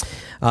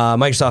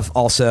 Microsoft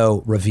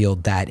also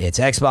revealed that its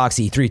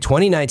Xbox E3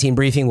 2019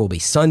 briefing will be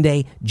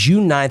Sunday,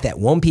 June 9th at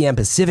 1 p.m.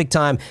 Pacific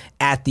time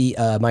at the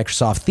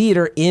Microsoft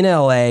Theater in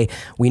LA.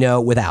 We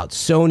know without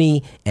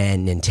Sony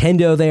and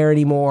Nintendo there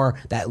anymore,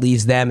 that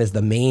leaves them as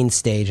the main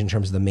stage in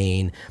terms of the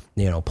main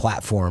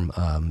platform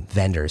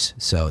vendors.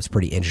 So it's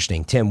pretty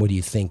interesting. Tim, what do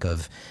you think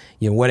of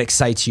what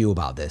excites you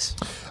about this?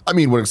 I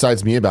mean, what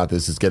excites me about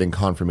this is getting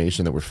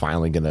confirmation that we're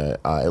finally going to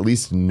at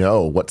least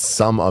know what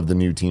some of the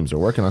new teams are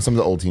working on, some of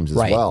the old teams as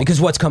well. Because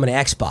what's coming to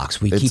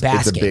Xbox? We keep asking.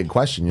 It's a big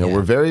question.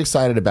 We're very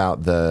excited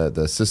about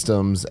the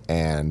systems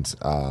and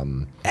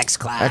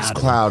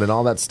xCloud and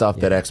all that stuff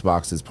that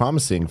Xbox is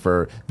promising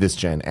for this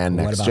gen and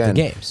next gen. What about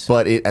the games?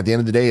 But at the end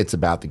of the day, it's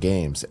about the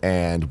games,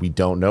 and we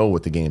don't know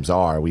what the games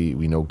are. We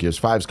know Gears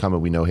 5's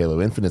coming, we know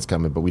Halo Infinite's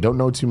coming, but we don't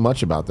know too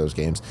much about those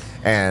games.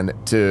 And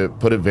to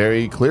put it very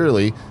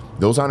clearly,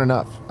 those aren't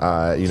enough,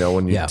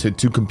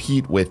 to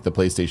compete with the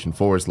PlayStation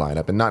 4's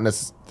lineup, and not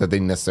that they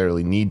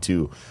necessarily need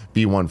to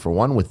be one for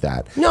one with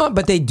that. No,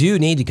 but they do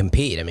need to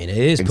compete. I mean, it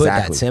is put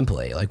that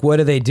simply. Like, what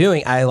are they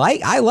doing? I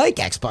like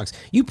Xbox.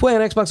 You play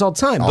on Xbox all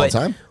the time. All the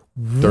time?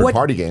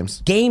 Third-party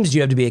games. Games do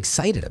you have to be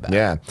excited about?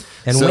 Yeah.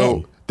 And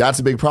when? That's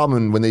a big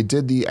problem. When they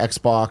did the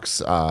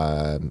Xbox,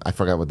 I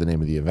forgot what the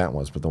name of the event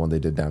was, but the one they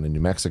did down in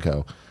New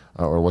Mexico,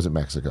 or was it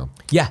Mexico?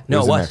 Yeah, no,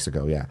 it was in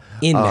Mexico. Yeah,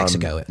 in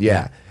Mexico.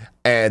 Yeah.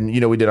 And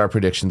we did our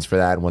predictions for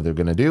that and what they're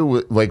going to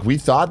do. Like, we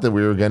thought that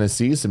we were going to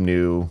see some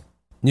new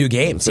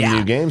games,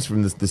 new games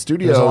from the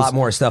studios. There's a lot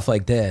more stuff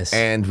like this,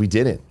 and we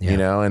didn't.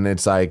 And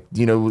it's like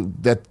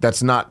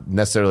that's not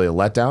necessarily a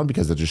letdown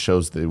because it just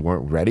shows they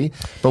weren't ready.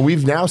 But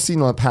we've now seen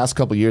the past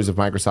couple of years of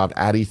Microsoft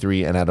at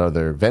E3 and at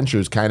other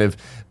ventures kind of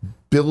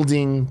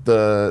building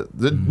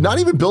not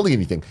even building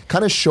anything,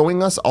 kind of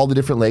showing us all the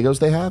different Legos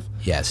they have.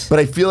 Yes. But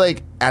I feel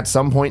like at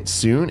some point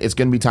soon, it's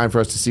going to be time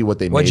for us to see what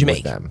they made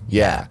with them.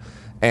 Yeah.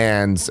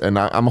 And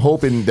I'm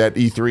hoping that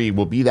E3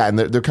 will be that. And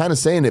they're kind of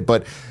saying it,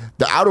 but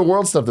the Outer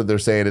World stuff that they're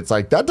saying, it's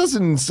like, that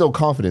doesn't instill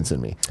confidence in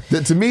me.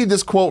 To me,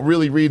 this quote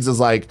really reads as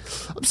like,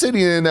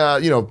 Obsidian,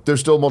 they're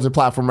still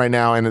multi-platform right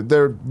now, and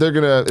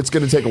it's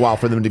gonna take a while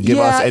for them to give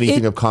us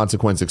anything of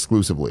consequence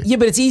exclusively. Yeah,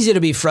 but it's easy to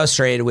be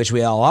frustrated, which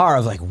we all are,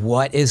 of like,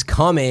 what is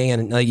coming?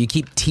 And you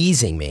keep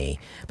teasing me.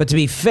 But to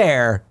be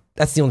fair,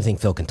 that's the only thing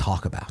Phil can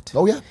talk about.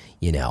 Oh, yeah.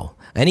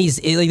 And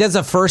he's like, that's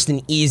the first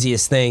and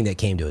easiest thing that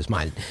came to his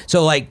mind.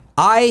 So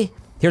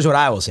here's what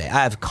I will say.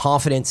 I have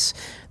confidence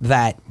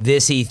that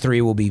this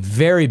E3 will be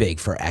very big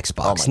for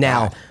Xbox.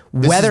 God.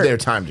 This is their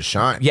time to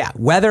shine. Yeah.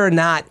 Whether or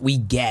not we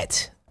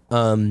get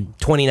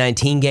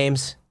 2019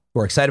 games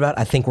we're excited about,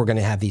 I think we're going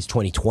to have these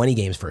 2020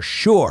 games for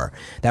sure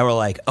that we're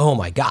like, oh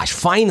my gosh,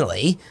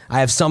 finally, I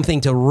have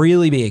something to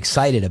really be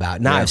excited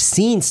about. Now I've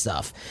seen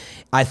stuff.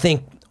 I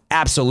think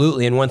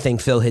absolutely. And one thing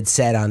Phil had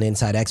said on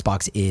Inside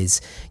Xbox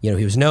is, he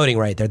was noting,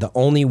 right, they're the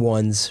only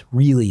ones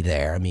really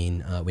there. I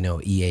mean, we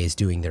know EA is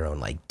doing their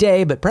own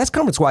day, but press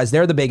conference wise,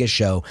 they're the biggest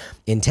show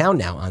in town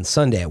now on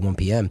Sunday at 1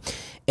 p.m.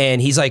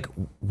 And he's like,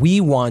 we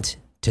want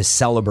to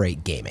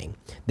celebrate gaming.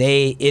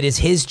 It is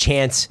his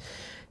chance.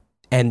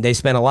 And they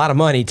spent a lot of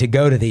money to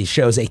go to these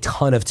shows, a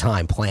ton of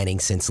time planning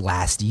since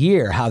last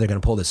year, how they're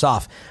going to pull this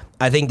off.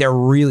 I think they're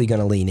really going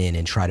to lean in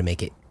and try to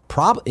make it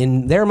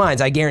in their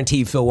minds. I guarantee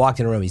you, Phil walked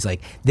in a room. He's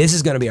like, this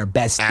is going to be our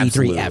best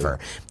E3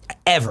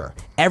 ever.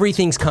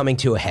 Everything's coming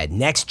to a head.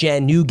 Next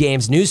gen, new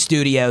games, new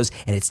studios,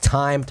 and it's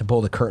time to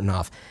pull the curtain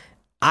off.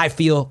 I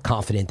feel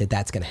confident that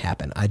that's going to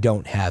happen. I've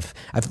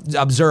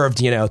observed,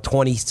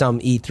 20 some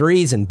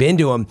E3s and been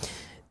to them.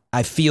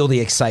 I feel the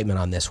excitement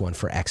on this one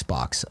for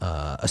Xbox,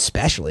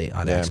 especially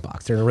on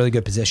Xbox. They're in a really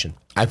good position.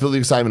 I feel the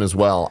excitement as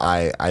well.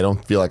 I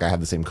don't feel like I have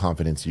the same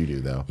confidence you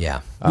do, though.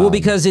 Yeah. Well,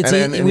 because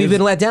we've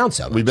been let down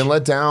so much. We've been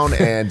let down,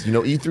 and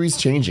E3's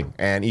changing,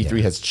 and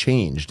E3 has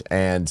changed.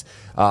 And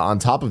on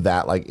top of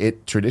that,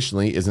 it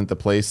traditionally isn't the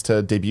place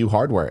to debut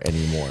hardware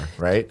anymore,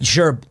 right?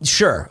 Sure.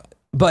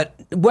 But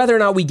whether or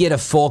not we get a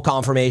full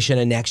confirmation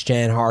of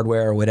next-gen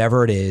hardware or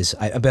whatever it is,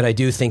 I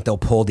do think they'll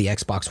pull the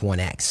Xbox One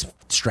X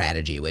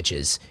strategy, which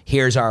is,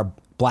 here's our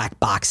black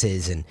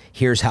boxes and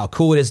here's how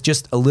cool it is,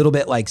 just a little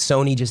bit like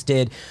Sony just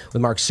did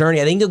with Mark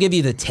Cerny. I think they'll give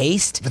you the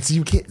taste. But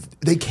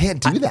they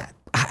can't do that.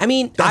 I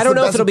mean, I don't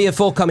know if it'll be a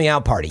full coming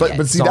out party yet.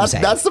 But see,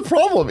 that's the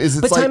problem.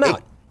 But time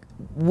out.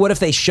 What if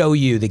they show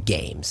you the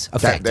games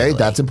effectively?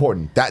 That's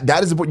important.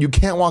 That is important. You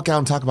can't walk out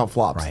and talk about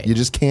flops. Right. You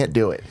just can't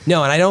do it.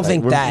 No, and I don't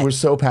think we're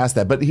so past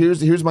that. But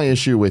here's my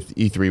issue with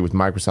E3, with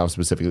Microsoft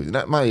specifically.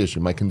 Not my issue,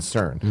 my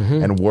concern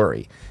and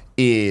worry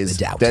is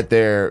that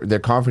their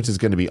conference is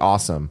going to be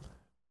awesome,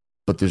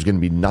 but there's going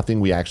to be nothing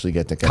we actually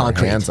get to get our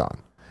hands on.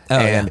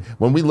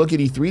 When we look at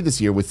E3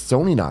 this year with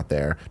Sony not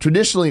there,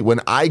 traditionally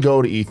when I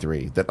go to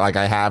E3, that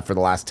I have for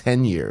the last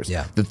 10 years,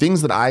 the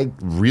things that I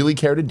really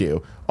care to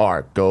do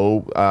are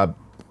go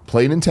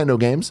play Nintendo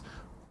games,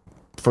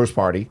 first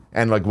party,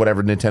 and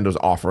whatever Nintendo's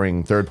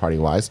offering third party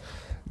wise,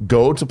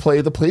 go to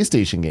play the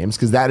PlayStation games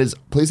because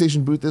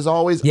PlayStation booth is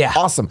always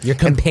awesome. You're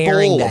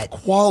comparing and full that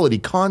of quality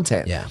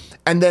content. Yeah.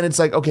 And then it's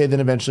like, okay, then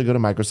eventually go to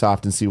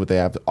Microsoft and see what they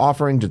have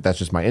offering. That's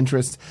just my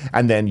interest.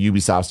 And then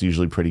Ubisoft's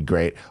usually pretty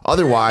great.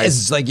 Otherwise,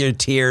 it's like you're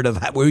tiered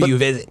of where you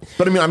visit.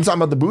 But I mean, I'm talking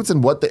about the booths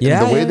and what the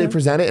way they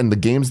present it and the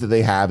games that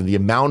they have and the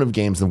amount of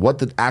games and what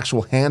the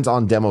actual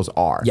hands-on demos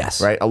are.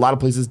 Yes. Right? A lot of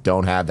places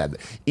don't have that.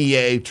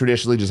 EA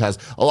traditionally just has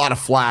a lot of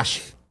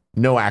flash,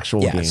 no actual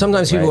games.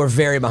 Sometimes people are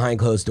very behind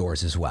closed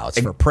doors as well. It's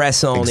for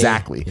press only.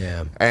 Exactly.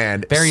 Yeah.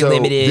 And very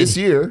limited. This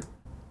year,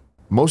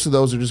 most of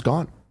those are just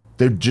gone.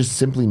 They're just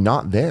simply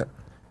not there.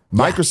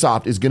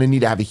 Microsoft is going to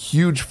need to have a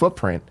huge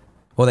footprint.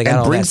 Well, they got and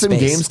all bring that some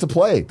space. games to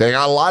play. They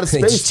got a lot of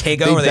space. Just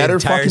take over they better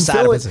the entire fucking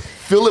side fill of it. it.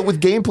 Fill it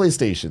with gameplay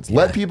stations.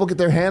 Let people get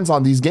their hands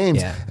on these games.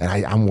 Yeah.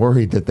 And I'm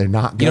worried that they're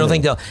not. You don't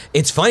think they'll?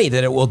 It's funny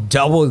that it will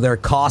double their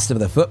cost of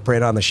the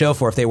footprint on the show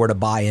floor if they were to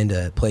buy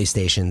into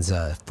PlayStation's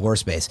floor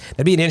space.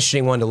 That'd be an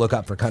interesting one to look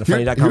up for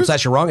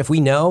kindoffunny.com/wrong. If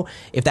we know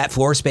if that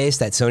floor space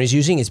that Sony's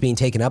using is being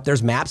taken up,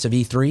 there's maps of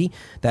E3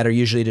 that are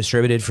usually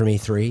distributed from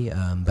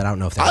E3, but I don't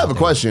know if I have a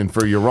question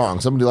for You're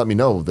Wrong. Somebody let me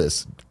know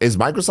this. Is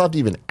Microsoft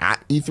even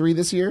at E3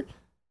 this year?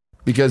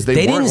 Because they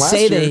didn't last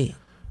say year. they.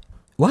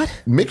 What?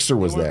 Mixer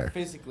was They there. weren't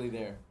physically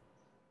there.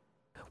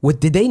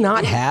 What did they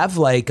not have?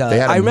 Like had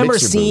a I remember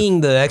Mixer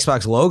seeing the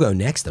Xbox logo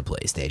next to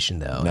PlayStation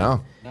though.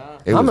 No.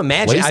 I'm was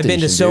imagining. I've been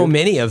to PlayStation, so dude.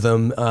 many of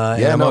them.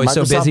 And I'm always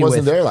Microsoft so busy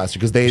wasn't with there last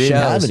year because they didn't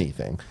have shows.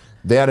 anything.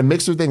 They had a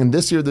Mixer thing, and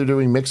this year they're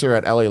doing Mixer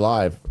at LA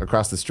Live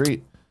across the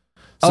street.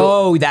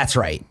 Oh, that's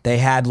right. They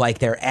had like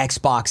their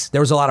Xbox.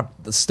 There was a lot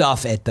of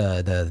stuff at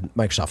the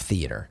Microsoft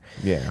Theater.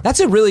 Yeah.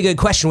 That's a really good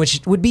question, which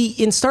would be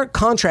in stark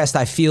contrast,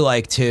 I feel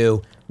like,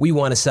 to we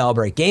want to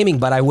celebrate gaming.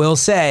 But I will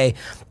say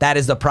that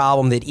is the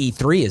problem that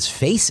E3 is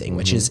facing,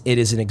 which is it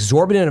is an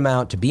exorbitant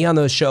amount to be on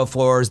those show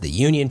floors, the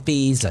union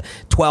fees, the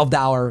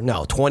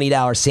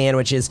 $20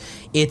 sandwiches.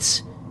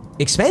 It's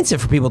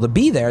expensive for people to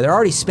be there. They're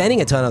already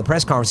spending a ton on the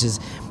press conferences.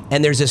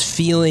 And there's this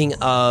feeling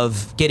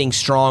of getting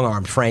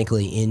strong-armed,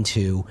 frankly,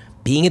 into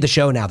being at the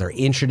show. Now they're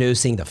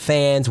introducing the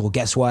fans. Well,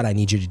 guess what? I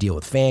need you to deal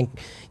with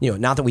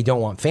not that we don't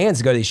want fans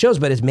to go to these shows,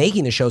 but it's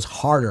making the shows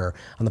harder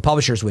on the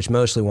publishers, which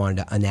mostly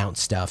wanted to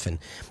announce stuff and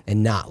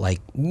not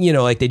like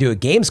they do at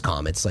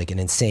Gamescom. It's like an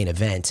insane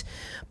event.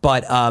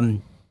 But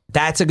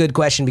that's a good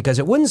question because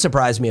it wouldn't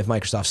surprise me if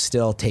Microsoft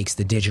still takes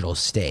the digital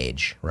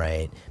stage,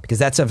 right? Because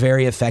that's a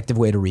very effective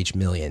way to reach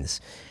millions.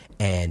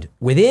 And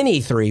within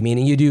E3,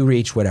 meaning you do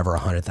reach whatever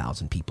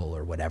 100,000 people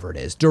or whatever it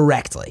is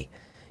directly.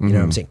 You know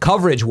what I'm saying?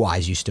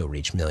 Coverage-wise, you still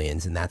reach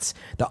millions, and that's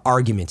the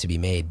argument to be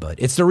made. But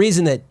it's the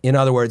reason that, in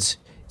other words,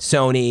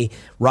 Sony,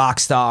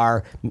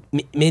 Rockstar,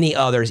 many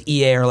others,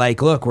 EA are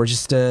like, look, we're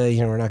just,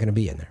 we're not going to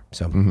be in there.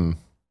 So,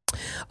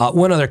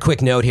 one other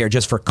quick note here,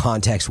 just for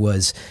context,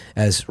 was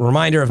as a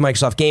reminder of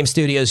Microsoft Game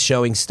Studios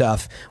showing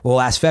stuff. Well,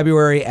 last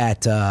February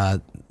at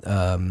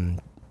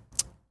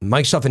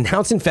Microsoft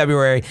announced in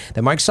February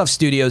that Microsoft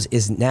Studios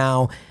is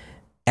now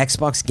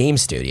Xbox Game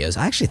Studios.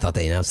 I actually thought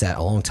they announced that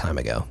a long time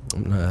ago.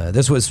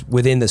 This was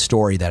within the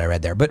story that I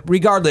read there. But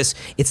regardless,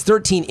 it's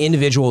 13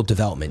 individual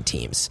development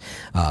teams.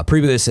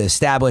 Previously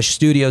established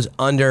studios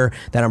under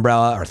that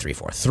umbrella are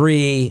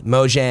 343,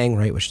 Mojang,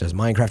 right, which does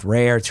Minecraft,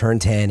 Rare, Turn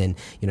 10, and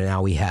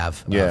now we have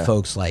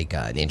folks like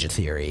Ninja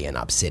Theory and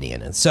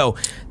Obsidian. And so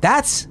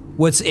that's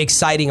what's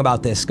exciting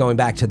about this, going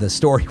back to the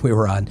story we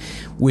were on,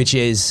 which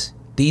is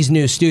these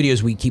new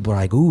studios, people are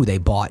like, ooh, they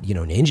bought,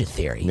 Ninja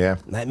Theory. Yeah.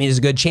 That means there's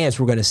a good chance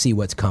we're going to see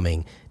what's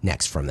coming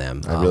next from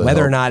them. Really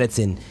whether or hope. not it's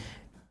in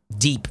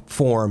deep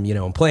form,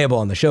 and playable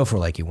on the show for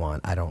like you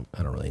want, I don't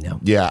really know.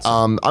 Yeah,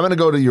 I'm going to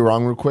go to You're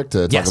Wrong real quick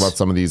to talk Yes. about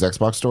some of these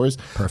Xbox stories.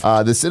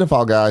 Perfect. The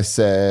Cinephile guy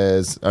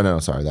says, oh no,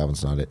 sorry, that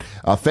one's not it.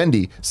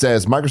 Fendi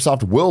says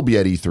Microsoft will be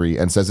at E3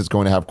 and says it's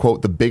going to have,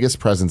 quote, the biggest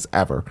presence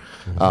ever.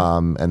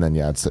 And then,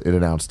 it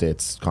announced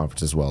its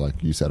conference as well,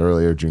 like you said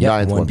earlier, June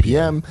 9th, 1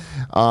 p.m.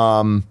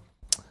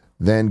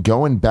 Then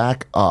going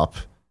back up,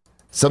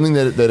 something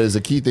that is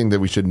a key thing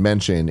that we should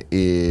mention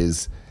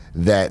is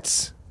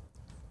that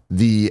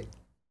the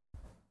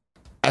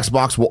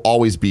Xbox will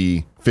always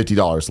be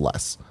 $50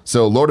 less.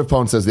 So Lord of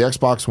Pwn says the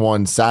Xbox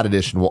One SAT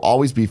edition will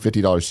always be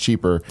 $50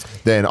 cheaper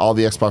than all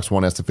the Xbox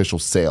One S official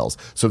sales.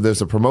 So if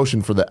there's a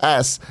promotion for the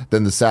S,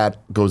 then the SAT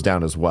goes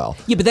down as well.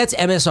 Yeah, but that's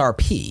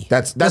MSRP.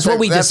 That's what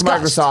we that's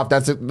discussed. Microsoft.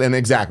 That's it, and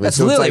exactly. That's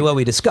So it's literally like, what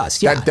we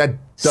discussed. Yeah, that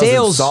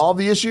doesn't solve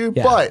the issue,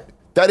 but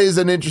that is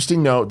an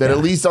interesting note that at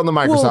least on the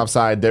Microsoft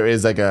side, there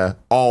is like a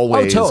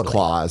always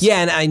clause. Yeah,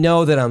 and I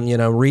know that I'm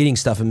reading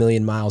stuff a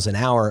million miles an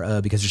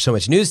hour because there's so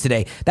much news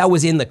today. That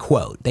was in the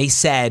quote. They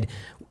said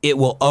it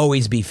will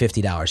always be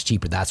 $50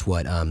 cheaper. That's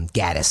what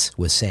Gaddis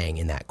was saying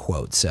in that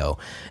quote. So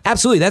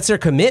absolutely, that's their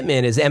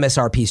commitment is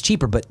MSRP is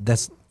cheaper, but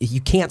you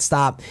can't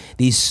stop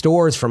these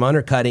stores from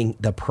undercutting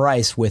the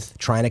price with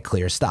trying to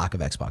clear stock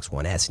of Xbox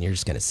One S, and you're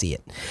just going to see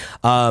it.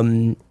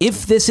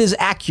 If this is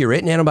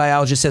accurate,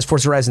 Nanobiologist says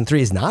Forza Horizon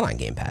 3 is not on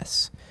Game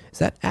Pass. Is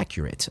that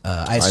accurate?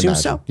 I assume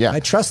so. Yeah. I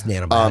trust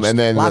Nanobiologist. And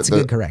then lots of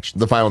good corrections.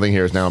 The final thing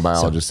here is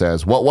Nanobiologist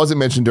says, what wasn't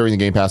mentioned during the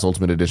Game Pass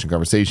Ultimate Edition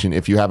conversation,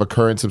 if you have a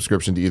current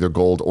subscription to either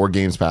Gold or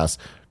Game Pass,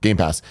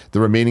 the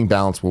remaining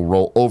balance will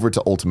roll over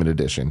to Ultimate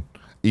Edition.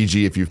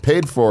 E.g., if you've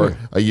paid for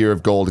a year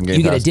of Gold and Game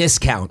Pass, you get a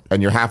discount.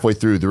 And you're halfway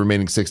through, the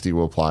remaining 60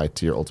 will apply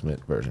to your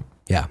Ultimate version.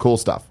 Yeah. Cool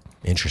stuff.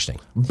 Interesting.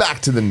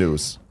 Back to the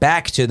news.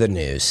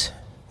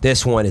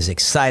 This one is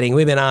exciting.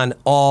 We've been on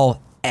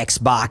all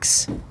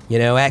Xbox,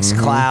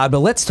 xCloud, but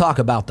let's talk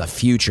about the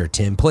future,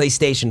 Tim.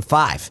 PlayStation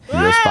 5.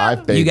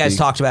 PS5, baby. You guys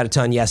talked about it a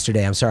ton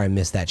yesterday. I'm sorry I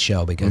missed that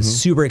show because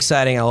super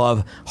exciting. I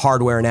love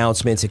hardware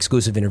announcements,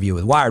 exclusive interview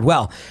with Wired.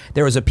 Well,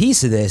 there was a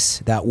piece of this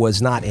that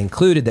was not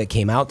included that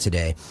came out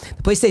today.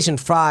 The PlayStation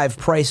 5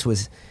 price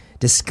was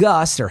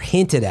discussed or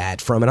hinted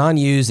at from an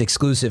unused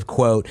exclusive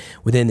quote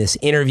within this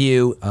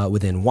interview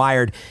within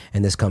Wired,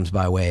 and this comes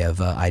by way of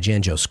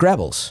IGN Joe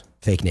Screbbles.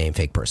 Fake name,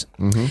 fake person.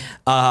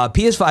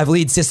 PS5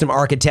 lead system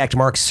architect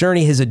Mark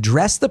Cerny has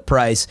addressed the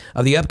price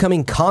of the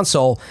upcoming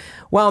console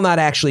while not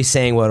actually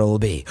saying what it'll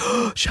be.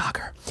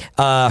 Shocker.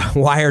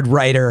 Wired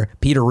writer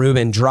Peter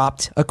Rubin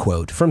dropped a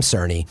quote from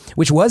Cerny,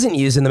 which wasn't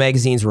used in the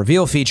magazine's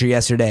reveal feature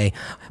yesterday,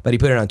 but he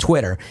put it on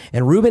Twitter.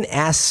 And Rubin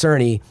asked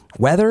Cerny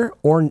whether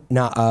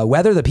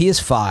the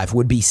PS5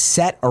 would be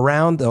set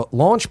around the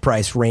launch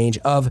price range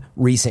of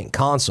recent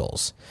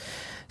consoles.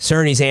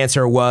 Cerny's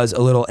answer was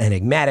a little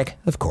enigmatic,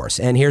 of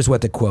course, and here's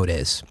what the quote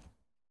is.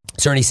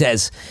 Cerny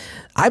says,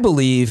 I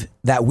believe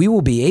that we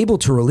will be able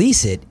to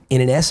release it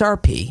in an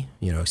SRP,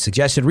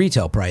 suggested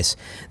retail price,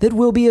 that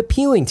will be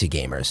appealing to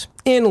gamers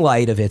in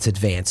light of its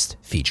advanced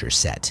feature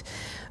set.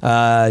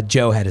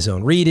 Joe had his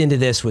own read into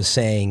this, was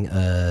saying,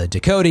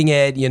 decoding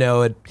it,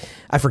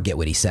 I forget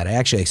what he said. I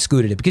actually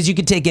excluded it because you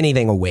could take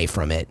anything away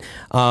from it.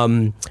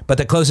 But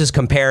the closest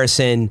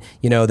comparison,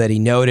 that he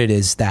noted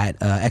is that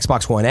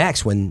Xbox One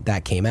X, when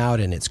that came out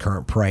and its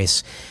current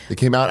price. It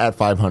came out at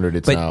 $500.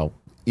 It's now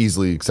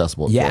easily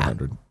accessible at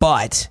 $400.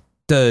 But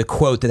the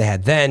quote that they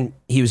had then,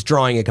 he was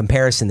drawing a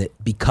comparison that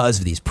because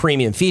of these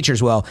premium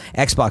features, well,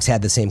 Xbox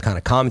had the same kind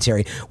of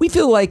commentary. We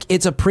feel like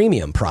it's a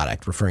premium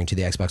product, referring to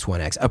the Xbox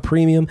One X, a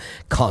premium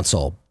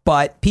console.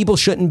 But people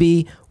shouldn't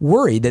be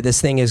worried that this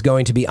thing is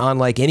going to be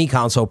unlike any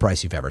console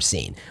price you've ever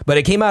seen. But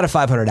it came out at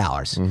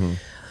 $500.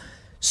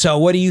 So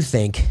what do you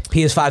think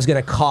PS5 is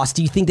going to cost?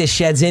 Do you think this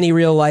sheds any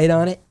real light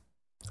on it?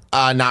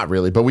 Not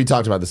really, but we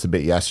talked about this a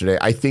bit yesterday.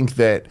 I think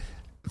that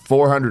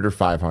 400 or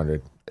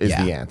 500 is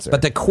the answer.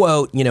 But the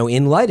quote,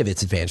 in light of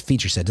its advanced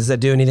feature set, does that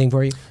do anything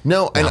for you?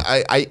 No. And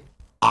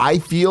I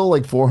feel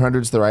like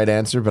 400 is the right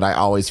answer, but I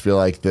always feel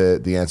like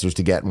the answer is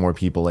to get more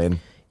people in.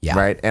 Yeah.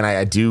 Right. And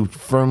I do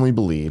firmly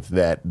believe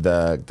that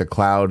the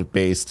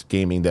cloud-based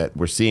gaming that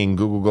we're seeing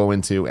Google go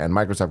into and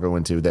Microsoft go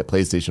into, that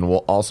PlayStation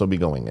will also be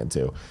going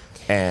into.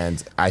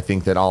 And I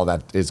think that all of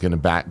that is going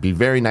to be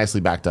very nicely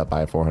backed up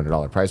by a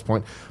 $400 price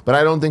point. But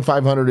I don't think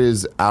 500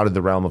 is out of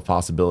the realm of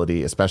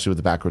possibility, especially with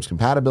the backwards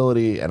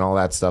compatibility and all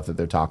that stuff that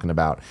they're talking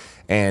about.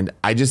 And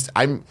it's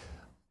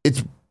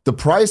the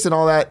price and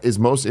all that is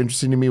most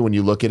interesting to me when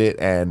you look at it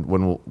and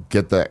when we'll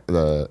get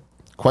the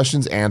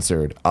questions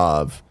answered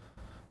of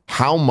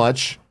how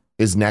much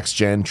is next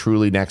gen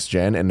truly next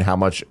gen and how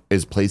much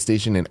is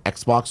PlayStation and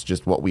Xbox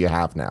just what we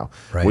have now,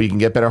 right, where you can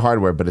get better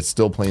hardware, but it's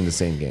still playing the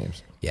same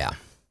games. Yeah.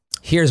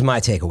 Here's my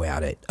takeaway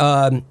on it.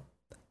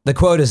 The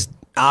quote is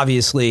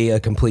obviously a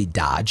complete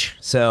dodge.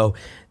 So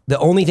the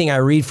only thing I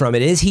read from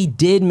it is he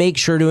did make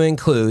sure to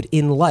include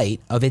in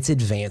light of its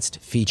advanced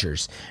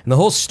features. And the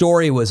whole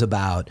story was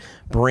about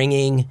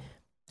bringing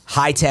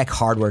high-tech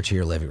hardware to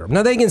your living room.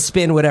 Now, they can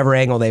spin whatever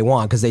angle they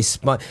want because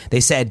they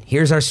said,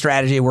 here's our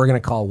strategy. We're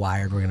going to call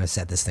Wired. We're going to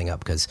set this thing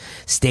up because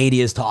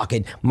Stadia's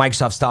talking,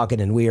 Microsoft's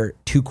talking, and we are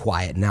too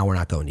quiet. Now we're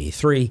not going to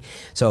E3.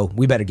 So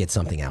we better get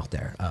something out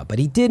there. But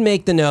he did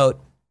make the note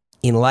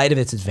in light of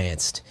its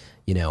advanced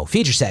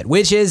feature set,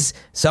 which is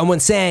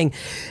someone saying,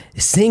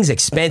 this thing's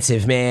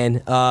expensive,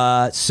 man.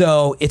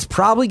 So it's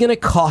probably going to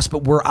cost,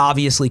 but we're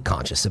obviously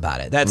conscious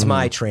about it. That's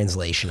my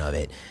translation of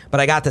it. But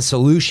I got the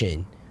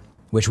solution,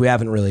 which we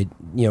haven't really,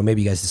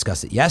 maybe you guys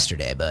discussed it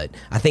yesterday, but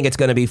I think it's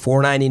going to be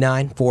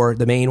 $499 for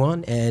the main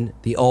one, and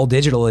the all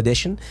digital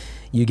edition,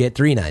 you get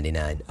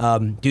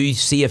 $399. Do you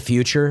see a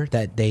future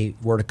that they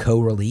were to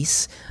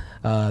co-release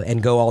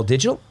and go all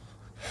digital?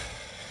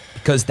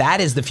 Because that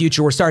is the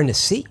future we're starting to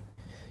see.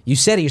 You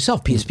said it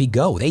yourself, PSP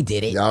Go. They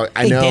did it.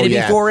 I know, they did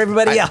it before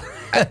everybody else.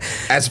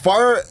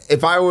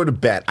 If I were to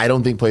bet, I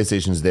don't think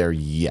PlayStation's there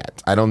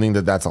yet. I don't think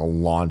that that's a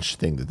launch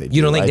thing that they do.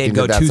 You don't think they'd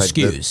go two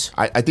SKUs?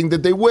 I think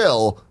that they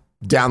will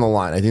down the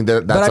line. I think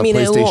that's a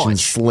PlayStation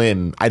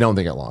Slim. I don't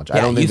think at launch. Yeah,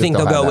 I don't think you think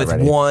they'll go with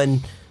ready. One,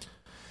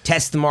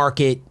 test the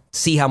market,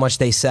 see how much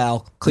they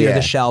sell, clear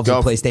the shelves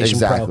of PlayStation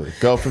Pro.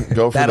 Go from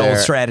that there. old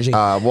strategy.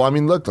 Well, I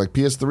mean, look, like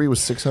PS3 was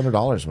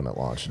 $600 when it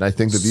launched, and I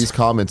think that these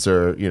comments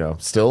are,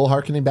 still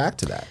harkening back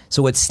to that.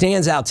 So what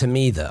stands out to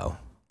me, though,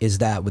 is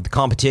that with the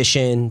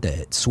competition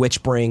that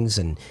Switch brings,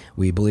 and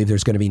we believe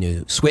there's going to be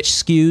new Switch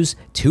SKUs,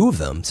 2 of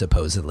them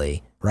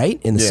supposedly right,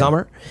 in the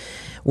summer,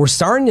 we're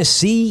starting to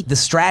see the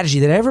strategy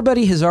that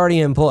everybody has already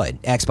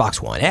employed.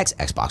 Xbox One X,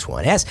 Xbox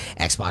One S,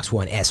 Xbox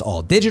One S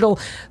all digital,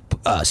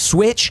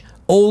 Switch,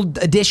 old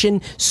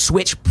edition,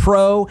 Switch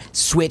Pro,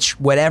 Switch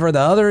whatever the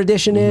other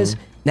edition is.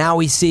 Now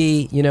we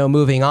see,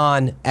 moving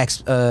on,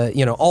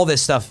 all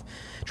this stuff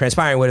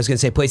transpiring. What I was going to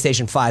say,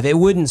 PlayStation 5, it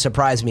wouldn't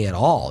surprise me at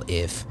all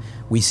if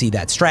we see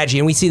that strategy.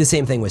 And we see the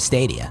same thing with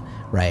Stadia,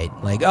 right?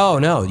 Like, oh,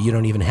 no, you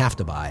don't even have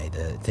to buy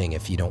the thing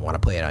if you don't want to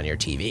play it on your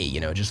TV.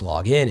 Just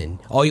log in and,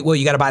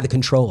 you got to buy the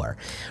controller,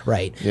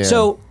 right? Yeah.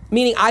 So,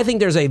 meaning I think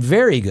there's a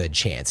very good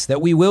chance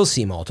that we will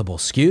see multiple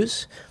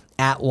SKUs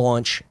at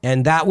launch.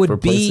 And that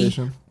would be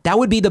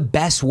the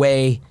best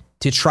way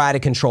to try to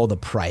control the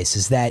price,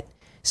 is that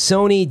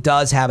Sony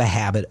does have a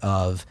habit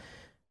of,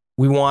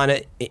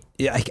 I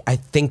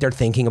think they're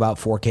thinking about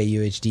 4K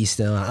UHD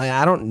still.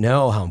 I don't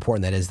know how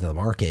important that is to the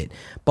market,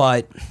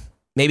 but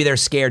maybe they're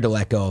scared to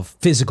let go of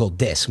physical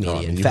disc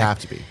media. You have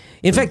to be.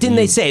 In fact, didn't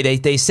they say,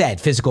 they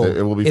said physical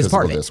it will be is physical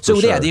part of it. disc,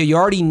 So sure. you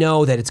already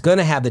know that it's going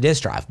to have the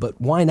disc drive,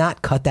 but why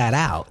not cut that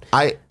out?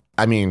 I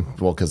mean,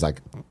 because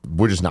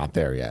we're just not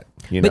there yet.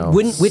 But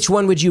which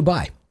one would you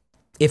buy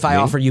if I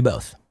offer you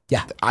both?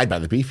 Yeah, I'd buy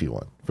the beefy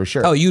one for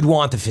sure. Oh, you'd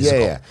want the physical.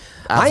 Yeah,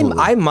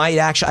 absolutely. I might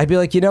actually. I'd be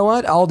like, you know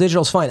what? All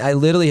digital's fine. I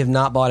literally have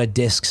not bought a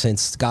disc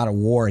since God of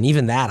War, and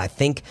even that, I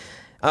think.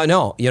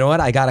 No, you know what?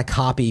 I got a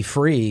copy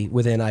free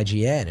within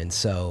IGN, and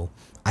so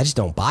I just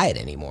don't buy it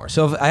anymore.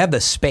 So if I have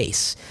the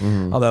space,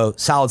 although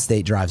solid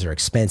state drives are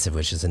expensive,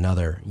 which is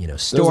another story.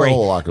 There's a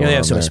whole lot going they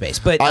have on so much there. space,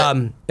 but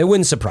it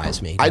wouldn't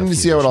surprise me. I need to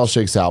see how it all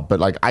shakes out,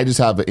 but I just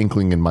have an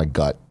inkling in my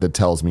gut that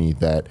tells me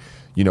that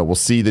we'll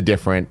see the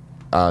different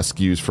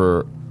SKUs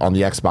for on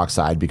the Xbox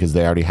side, because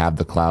they already have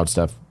the cloud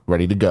stuff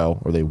ready to go,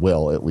 or they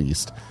will at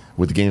least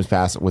with the Games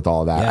Pass, with all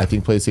of that. Yeah. I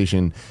think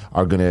PlayStation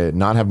are going to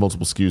not have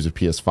multiple SKUs of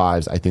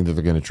PS5s. I think that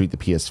they're going to treat the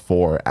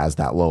PS4 as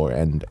that lower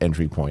end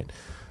entry point.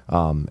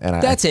 And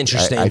that's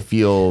interesting. I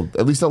feel,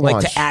 at least at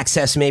launch, to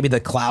access maybe the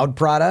cloud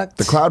product.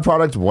 The cloud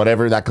product,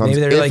 whatever that comes. Maybe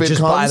they're if like, it just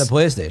comes, buy the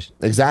PlayStation.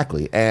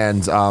 Exactly.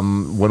 And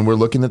when we're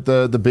looking at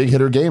the big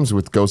hitter games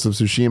with Ghost of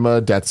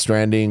Tsushima, Death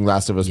Stranding,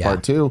 Last of Us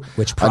Part 2,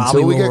 which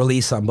probably will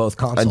release on both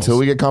consoles. Until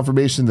we get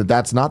confirmation that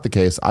that's not the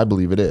case, I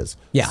believe it is.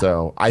 Yeah.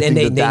 So I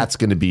think that's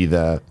going to be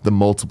the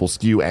multiple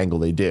SKU angle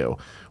they do,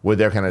 where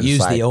they're kind of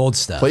use the old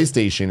stuff.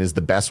 PlayStation is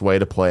the best way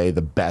to play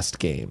the best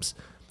games,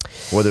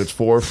 whether it's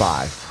 4 or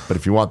 5. But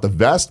if you want the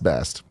best,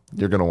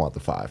 you're going to want the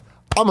 5.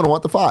 I'm going to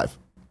want the 5.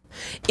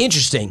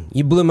 Interesting.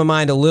 You blew my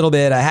mind a little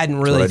bit. I hadn't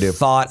really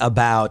thought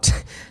about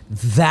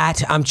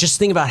that. I'm just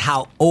thinking about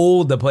how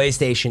old the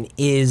PlayStation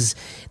is,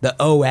 the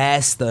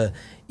OS,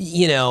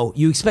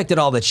 you expect it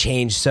all to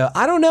change. So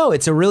I don't know.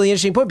 It's a really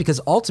interesting point,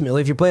 because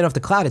ultimately, if you're playing off the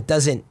cloud, it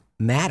doesn't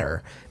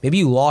matter. Maybe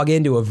you log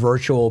into a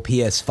virtual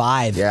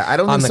PS5 I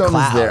don't on think the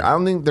cloud. there. I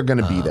don't think they're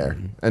going to be there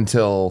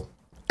until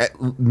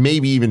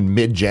maybe even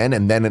mid-gen,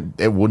 and then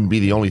it wouldn't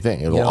be the only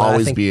thing. It'll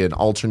always be an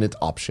alternate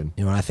option.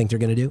 You know what I think they're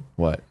going to do?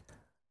 What?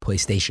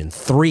 PlayStation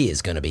 3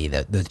 is going to be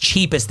the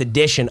cheapest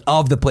edition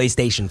of the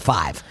PlayStation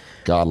 5.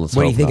 God, let's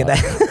What do hope you think not.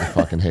 of that? I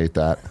fucking hate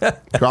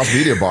that. Cross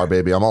Media Bar,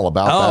 baby. I'm all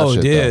about that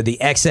shit. Dude, the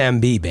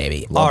XMB,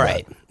 baby. Love all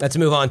right, let's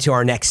move on to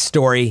our next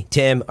story.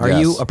 Tim, are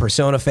you a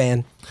Persona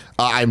fan?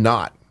 I'm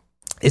not.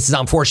 This is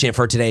unfortunate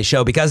for today's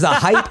show, because the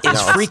hype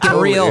is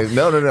freaking real.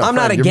 No. I'm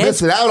not You're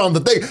against. missing out on the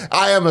thing.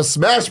 I am a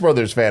Smash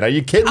Brothers fan. Are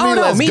you kidding me?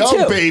 Let's me go,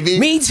 too. baby.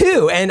 Me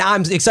too. And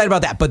I'm excited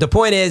about that. But the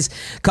point is,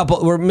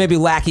 we're maybe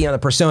lacking on the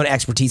Persona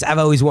expertise. I've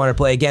always wanted to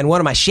play again.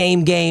 One of my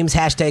shame games,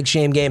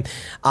 #shame game.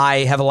 I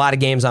have a lot of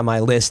games on my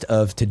list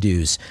of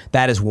to-dos.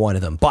 That is one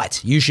of them.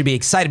 But you should be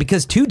excited,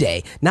 because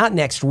today, not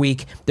next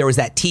week, there was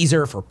that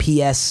teaser for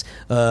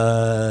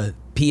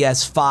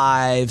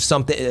PS5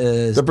 something,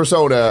 the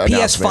Persona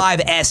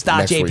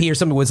PS5S.jp or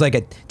something, was like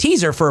a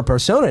teaser for a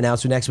Persona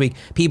announcement next week.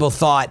 People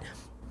thought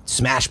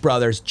Smash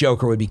Brothers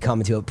Joker would be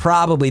coming to it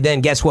probably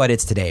then. Guess what?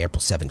 It's today,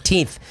 April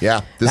 17th.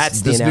 Yeah,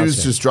 that's this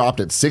news just dropped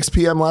at 6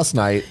 p.m. last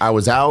night. I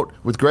was out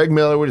with Greg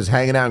Miller. We're just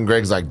hanging out, and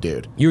Greg's like,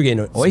 dude. You were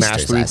getting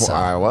oysters. Smash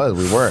 3.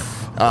 We were.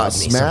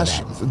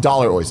 Smash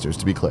dollar oysters,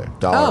 to be clear.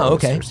 Dollar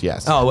oysters,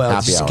 yes. Oh, well,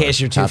 Happy just in hour.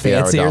 case you're too Happy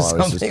hour fancy or dollar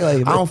something oysters.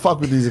 like that. I don't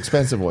fuck with these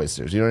expensive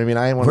oysters. You know what I mean?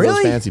 I ain't one of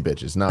those fancy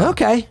bitches. No.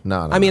 Okay.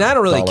 No. I mean, I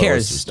don't really Dollar care.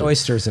 oysters, It's dude.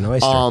 oysters and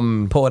oyster.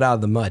 Pull it out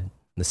of the mud,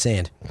 the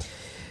sand.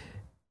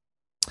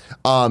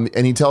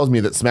 And he tells me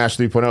that Smash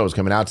 3.0 is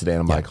coming out today,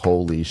 and I'm like,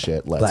 holy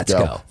shit, let's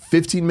go.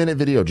 15-minute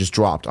video just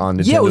dropped on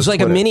Nintendo's it was like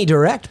Twitter. a mini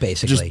direct,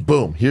 basically. Just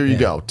boom, here you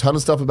go. Ton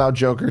of stuff about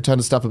Joker, ton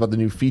of stuff about the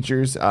new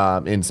features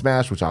in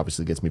Smash, which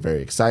obviously gets me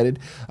very excited.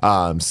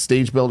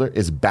 Stage Builder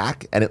is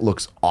back, and it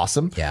looks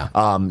awesome. Yeah.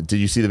 Did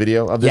you see the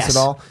video of this at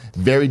all?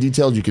 Very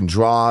detailed. You can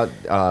draw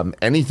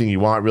anything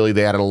you want, really.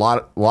 They added a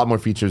lot more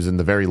features than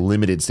the very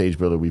limited Stage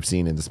Builder we've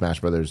seen in the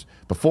Smash Brothers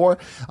before.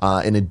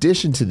 In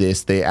addition to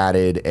this, they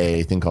added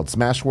a thing called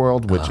Smash World,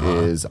 World, which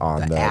is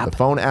on the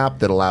phone app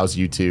that allows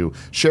you to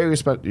share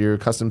your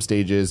custom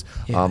stages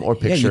or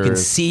pictures. Yeah, you can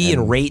see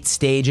and rate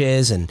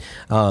stages. And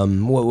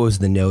what was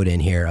the note in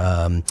here?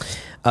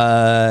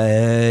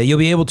 You'll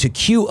be able to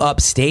queue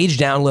up stage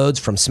downloads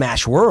from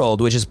Smash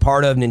World, which is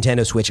part of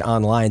Nintendo Switch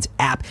Online's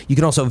app. You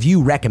can also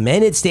view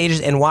recommended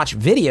stages and watch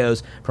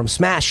videos from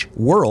Smash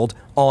World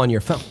on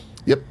your phone.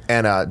 Yep,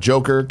 and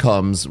Joker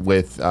comes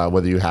with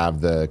whether you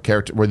have the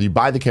character, whether you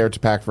buy the character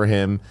pack for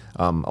him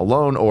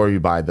alone or you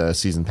buy the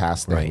season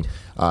pass thing.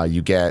 Right.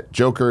 You get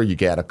Joker, you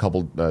get a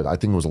couple, I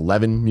think it was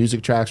 11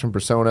 music tracks from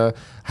Persona,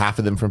 half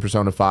of them from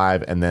Persona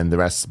 5, and then the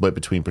rest split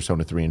between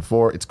Persona 3 and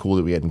 4. It's cool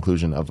that we had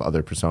inclusion of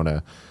other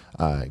Persona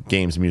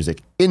games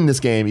music in this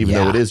game, even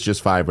though it is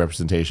just 5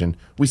 representation.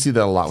 We see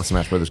that a lot with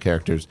Smash Brothers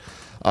characters.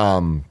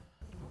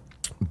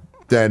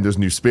 Then there's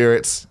new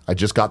spirits. I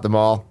just got them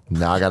all.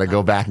 Now I got to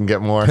go back and get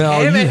more.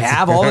 Oh, you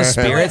have all the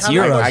spirits?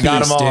 You're a beast, I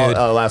got them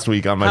all last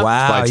week on my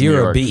flight to New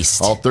York. You're a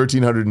beast. All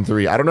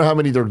 1,303. I don't know how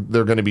many they're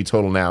going to be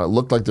total now. It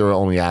looked like they were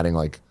only adding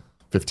like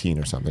 15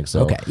 or something.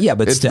 So okay. Yeah,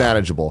 but it's still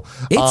manageable.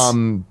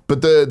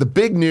 But the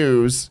big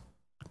news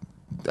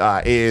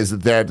is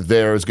that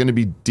there's going to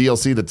be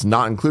DLC that's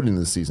not included in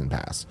the season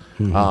pass,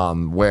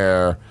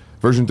 where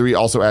Version 3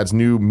 also adds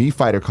new Mii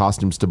Fighter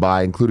costumes to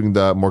buy, including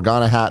the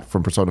Morgana hat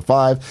from Persona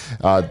 5,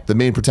 the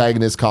main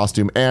protagonist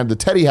costume, and the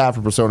Teddy hat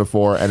from Persona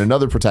 4, and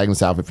another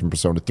protagonist outfit from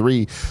Persona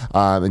 3.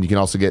 And you can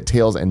also get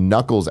Tails and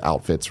Knuckles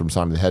outfits from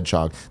Sonic the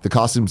Hedgehog. The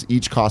costumes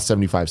each cost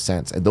 75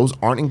 cents, and those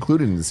aren't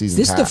included in the season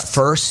pass. Is this the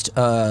first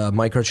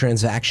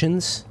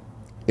microtransactions?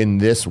 In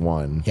this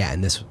one. Yeah,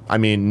 in this. I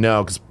mean,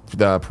 no, because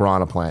the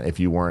Piranha Plant, if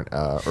you weren't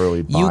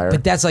early buyer.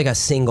 But that's like a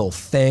single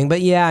thing.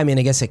 But yeah, I mean,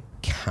 I guess it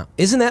counts.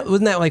 Wasn't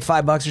that like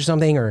 $5 or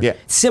something? Or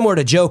similar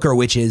to Joker,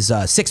 which is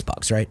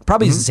 $6, right?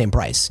 Probably is the same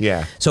price.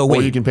 Yeah. So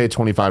or you can pay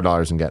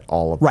 $25 and get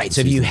all of right.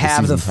 So if you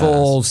have the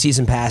full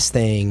season pass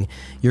thing,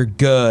 you're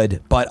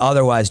good. But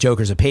otherwise,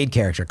 Joker's a paid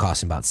character,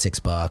 costing about $6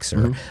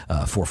 or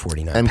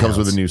 $4.49. And comes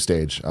with a new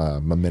stage,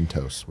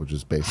 Mementos, which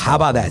is based. How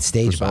about that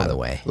stage, by the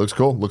way? Looks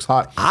cool. Looks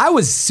hot. I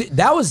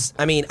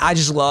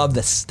just love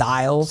the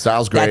style.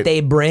 Style's great. That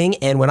they bring.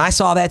 And when I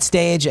saw that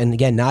stage, and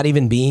again, not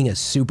even being a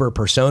super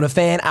Persona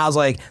fan, I was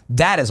like,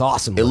 that is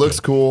awesome. It looks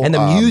cool. And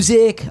the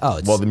music.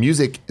 The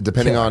music,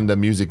 depending on the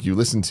music you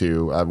listen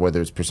to,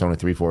 whether it's Persona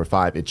 3, 4, or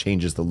 5, it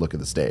changes the look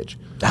of the stage.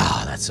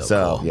 Oh, that's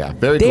so cool. Yeah,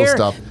 very cool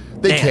stuff.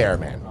 They care,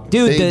 man.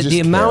 Dude, the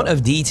amount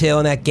of detail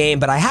in that game.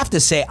 But I have to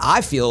say,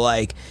 I feel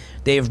like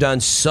they've done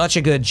such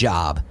a good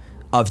job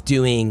of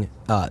doing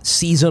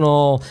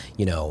seasonal,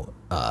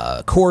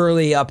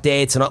 quarterly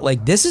updates, and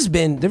like there's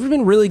been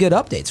really good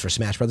updates for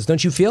Smash Brothers.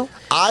 Don't you feel?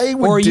 I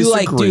would. Or are you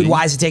disagree. like, dude,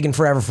 why is it taking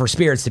forever for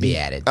spirits to be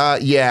added?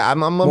 Yeah,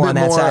 I'm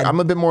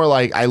a bit more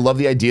like, I love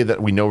the idea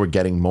that we know we're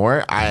getting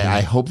more. I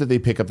hope that they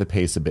pick up the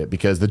pace a bit,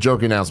 because the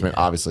Joker announcement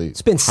obviously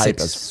it's been hype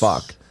as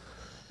fuck.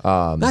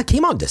 That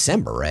came out in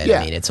December, right?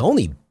 Yeah. I mean, it's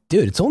only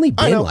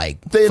been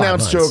like they 5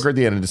 announced months. Joker at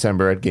the end of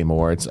December at Game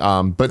Awards.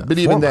 But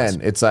even then,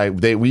 it's like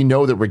we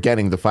know that we're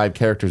getting the 5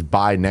 characters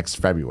by next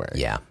February.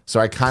 Yeah. So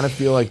I kind of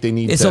feel like they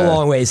need. It's a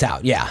long ways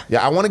out. Yeah.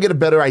 Yeah, I want to get a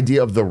better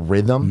idea of the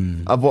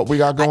rhythm of what we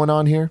got going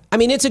on here. I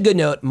mean, it's a good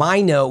note.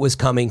 My note was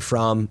coming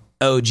from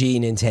OG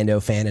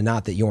Nintendo fan, and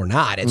not that you're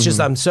not. It's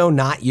just I'm so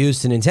not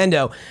used to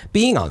Nintendo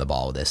being on the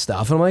ball with this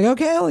stuff. And I'm like,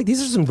 okay, like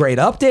these are some great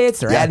updates.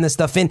 They're adding this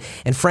stuff in.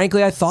 And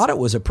frankly, I thought it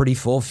was a pretty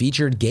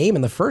full-featured game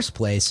in the first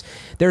place.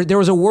 There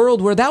was a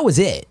world where that was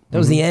it. That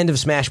was the end of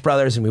Smash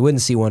Brothers, and we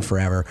wouldn't see one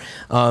forever.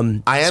 I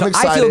am excited.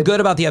 I feel good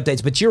about the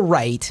updates, but you're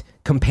right.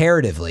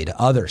 Comparatively to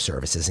other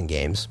services and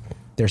games,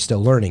 they're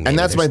still learning. And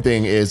that's my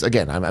thing is,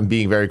 again, I'm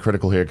being very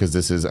critical here because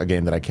this is a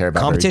game that I care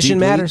about. Competition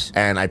very deeply, matters.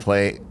 and I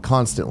play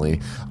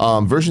constantly.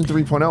 Version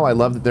 3.0, I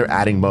love that they're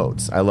adding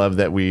modes. I love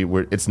that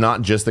it's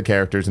not just the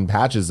characters and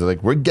patches.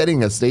 Like, we're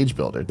getting a stage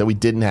builder that we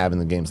didn't have in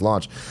the game's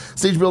launch.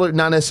 Stage builder,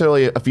 not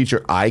necessarily a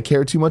feature I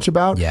care too much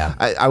about. Yeah.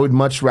 I would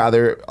much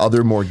rather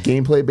other more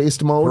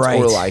gameplay-based modes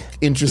or like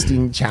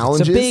interesting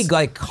challenges. It's a big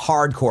like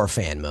hardcore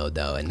fan mode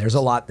though, and there's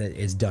a lot that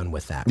is done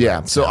with that. Yeah,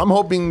 right? so I'm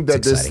hoping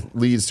that this exciting.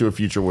 leads to a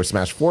future where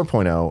Smash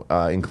 4.0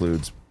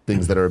 includes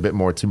things that are a bit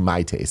more to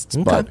my tastes.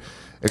 Okay. But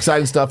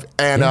exciting stuff.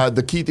 And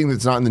the key thing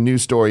that's not in the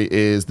news story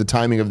is the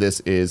timing of this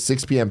is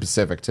 6 p.m.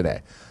 Pacific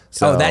today.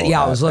 So,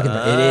 I was looking.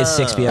 It is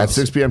 6 p.m. At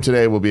 6 p.m.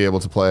 today, we'll be able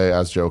to play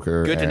as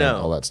Joker. Good to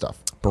know. All that stuff.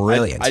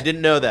 Brilliant. I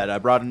didn't know that. I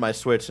brought in my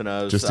Switch and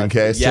I was Just in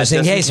case? Yeah, Just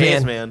in case,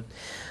 man.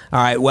 All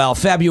right. Well,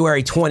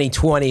 February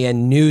 2020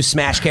 and new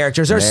Smash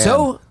characters are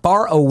so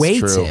far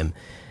away, Tim.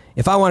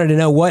 If I wanted to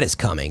know what is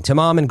coming to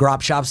mom and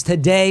grop shops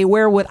today,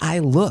 where would I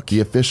look? The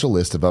official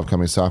list of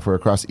upcoming software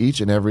across each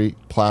and every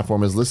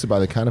platform is listed by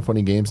the Kind of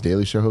Funny Games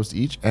Daily Show host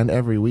each and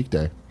every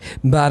weekday.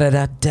 Yeah.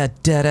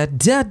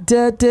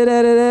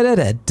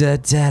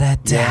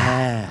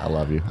 I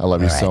love you. I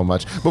love you so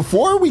much.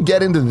 Before we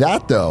get into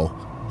that, though,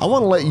 I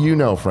want to let you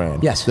know, Fran,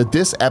 Yes. that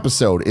this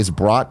episode is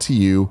brought to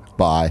you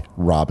by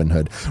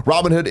Robinhood.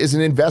 Robinhood is an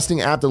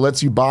investing app that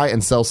lets you buy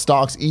and sell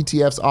stocks,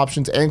 ETFs,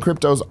 options, and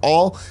cryptos,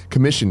 all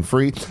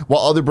commission-free.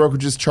 While other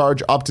brokerages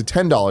charge up to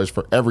 $10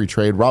 for every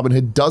trade,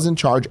 Robinhood doesn't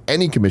charge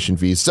any commission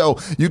fees, so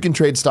you can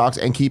trade stocks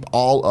and keep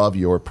all of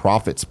your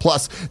profits.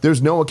 Plus,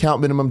 there's no account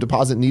minimum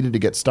deposit needed to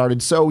get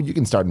started, so you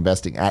can start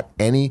investing at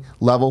any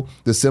level.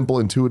 The simple,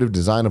 intuitive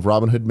design of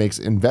Robinhood makes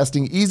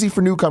investing easy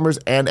for newcomers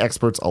and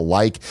experts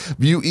alike.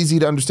 View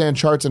easy-to-understand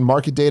charts and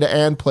market data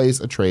and place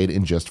a trade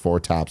in just 4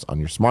 taps on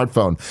your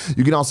smartphone.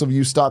 You can also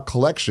view stock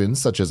collections,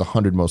 such as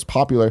 100 most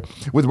popular.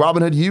 With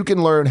Robinhood, you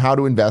can learn how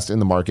to invest in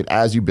the market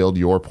as you build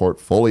your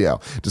portfolio.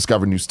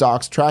 Discover new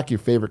stocks, track your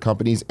favorite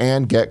companies,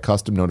 and get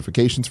custom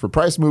notifications for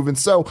price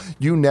movements so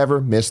you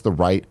never miss the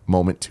right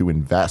moment to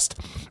invest.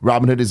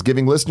 Robinhood is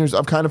giving listeners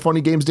of Kind of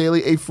Funny Games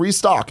Daily a free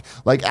stock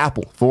like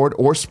Apple, Ford,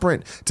 or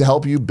Sprint to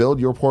help you build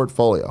your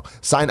portfolio.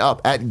 Sign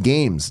up at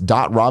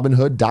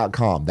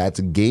games.robinhood.com. That's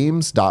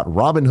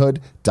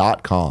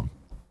games.robinhood.com.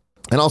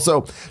 And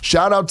also,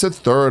 shout out to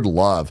Third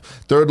Love.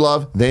 Third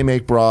Love, they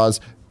make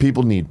bras.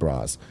 People need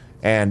bras.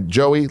 And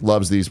Joey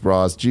loves these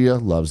bras. Gia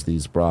loves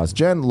these bras.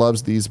 Jen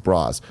loves these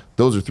bras.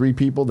 Those are 3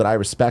 people that I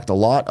respect a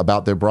lot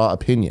about their bra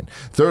opinion.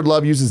 Third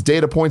Love uses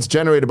data points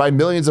generated by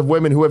millions of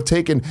women who have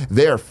taken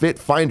their Fit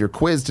Finder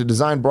quiz to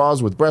design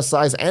bras with breast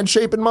size and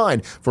shape in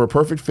mind for a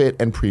perfect fit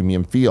and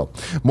premium feel.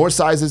 More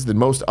sizes than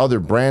most other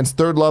brands,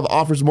 Third Love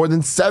offers more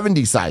than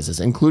 70 sizes,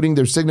 including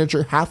their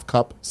signature half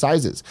cup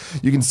sizes.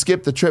 You can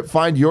skip the trip,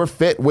 find your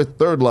fit with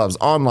Third Love's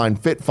online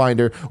Fit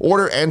Finder.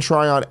 Order and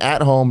try on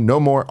at home. No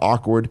more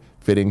awkward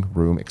fitting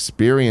room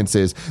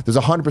experiences. There's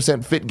a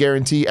 100% fit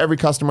guarantee. Every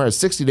customer has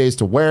 60 days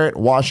to wear it,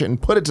 wash it,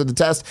 and put it to the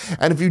test.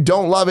 And if you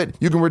don't love it,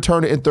 you can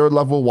return it, and Third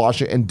Love will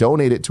wash it and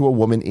donate it to a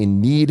woman in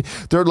need.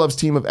 Third Love's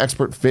team of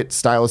expert fit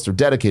stylists are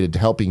dedicated to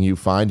helping you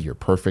find your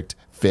perfect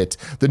fit.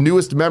 The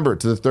newest member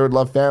to the Third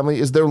Love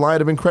family is their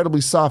line of incredibly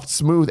soft,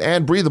 smooth,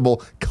 and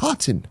breathable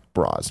cotton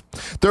bras.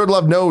 Third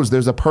Love knows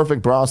there's a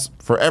perfect bra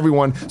for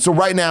everyone, so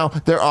right now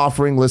they're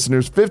offering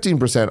listeners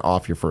 15%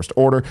 off your first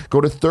order.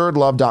 Go to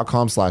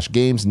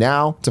thirdlove.com/games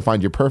now to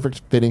find your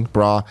perfect fitting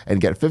bra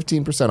and get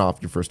 15% off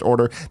your first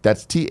order.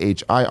 That's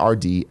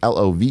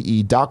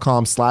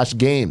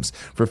thirdlove.com/games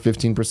for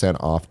 15%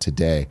 off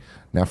today.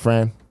 Now,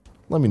 Fran,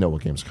 let me know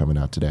what game's coming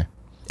out today.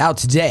 Out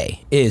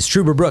today is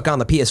Trooper Brook on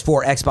the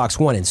PS4, Xbox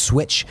One, and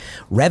Switch.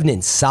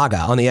 Revenant Saga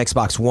on the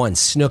Xbox One.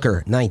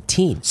 Snooker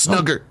 19.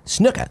 Snooker.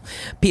 Snooker.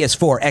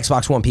 PS4,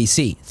 Xbox One,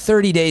 PC.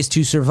 30 Days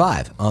to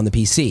Survive on the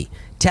PC.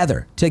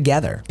 Tether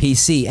Together,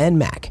 PC and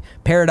Mac.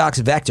 Paradox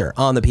Vector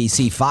on the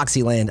PC.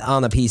 Foxyland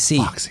on the PC.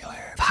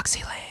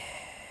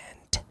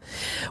 Foxyland.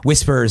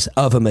 Whispers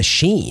of a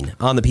Machine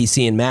on the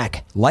PC and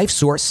Mac. Life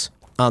Source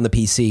on the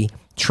PC.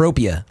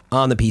 Tropia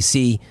on the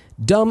PC.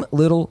 Dumb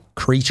Little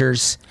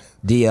Creatures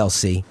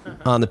DLC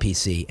on the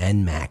PC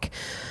and Mac.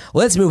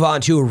 Let's move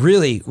on to a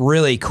really,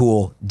 really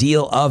cool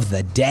deal of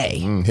the day.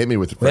 Hit me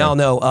with it. We all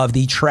know of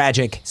the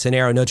tragic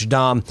scenario Notre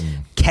Dame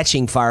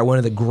catching fire, one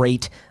of the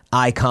great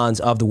icons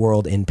of the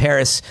world in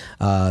Paris.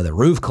 The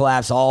roof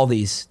collapse, all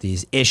these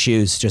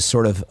issues, just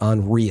sort of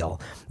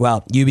unreal.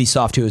 Well,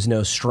 Ubisoft, who is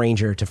no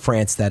stranger to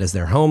France, that is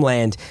their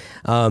homeland,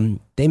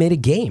 they made a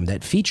game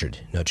that featured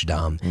Notre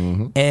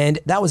Dame, and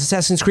that was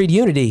Assassin's Creed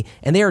Unity,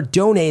 and they are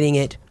donating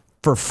it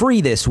for free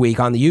this week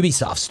on the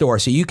Ubisoft store.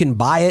 So you can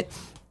buy it,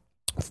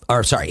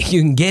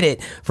 you can get it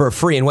for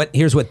free. And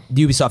here's what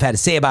Ubisoft had to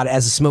say about it.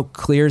 As the smoke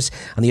clears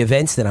on the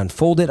events that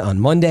unfolded on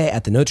Monday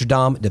at the Notre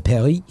Dame de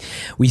Paris,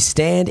 we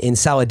stand in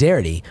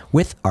solidarity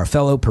with our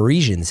fellow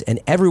Parisians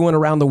and everyone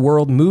around the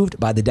world moved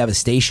by the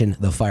devastation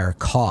the fire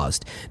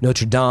caused.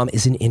 Notre Dame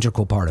is an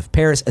integral part of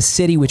Paris, a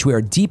city which we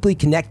are deeply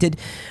connected.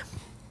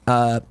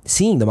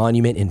 Seeing the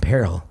monument in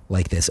peril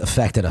like this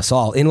affected us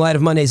all. In light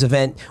of Monday's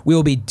event, we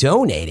will be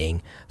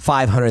donating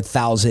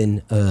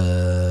 500,000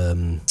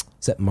 is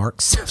that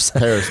marks?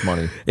 Paris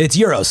money. It's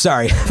euros,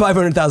 sorry.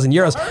 500,000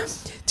 euros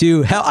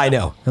to help. I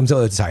know, I'm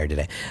so tired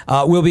today.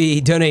 We'll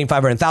be donating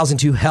 500,000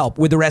 to help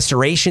with the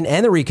restoration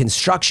and the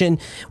reconstruction.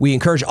 We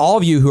encourage all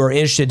of you who are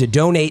interested to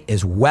donate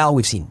as well.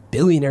 We've seen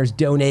billionaires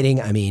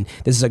donating. I mean,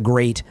 this is a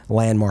great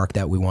landmark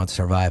that we want to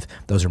survive.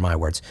 Those are my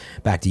words.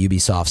 Back to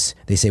Ubisoft's.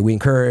 They say we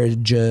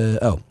encourage,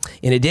 in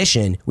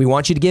addition, we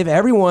want you to give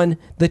everyone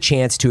the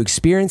chance to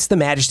experience the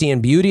majesty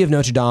and beauty of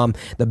Notre Dame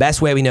the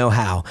best way we know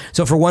how.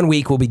 So for 1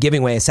 week, we'll be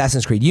giving away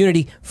Assassin's Creed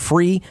Unity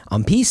free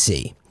on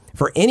PC.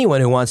 For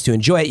anyone who wants to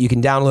enjoy it, you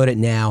can download it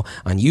now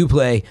on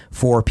Uplay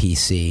for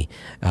PC.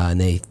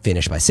 And they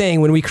finish by saying,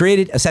 when we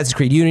created Assassin's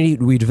Creed Unity,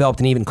 we developed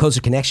an even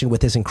closer connection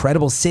with this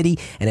incredible city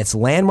and its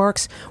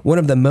landmarks. One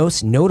of the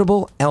most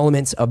notable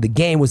elements of the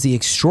game was the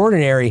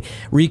extraordinary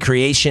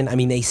recreation. I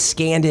mean, they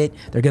scanned it.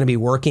 They're going to be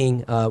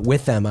working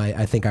with them.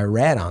 I think I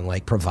read on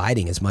like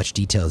providing as much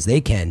detail as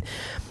they can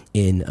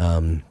in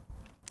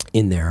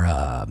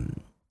their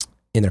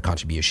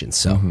contributions.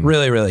 So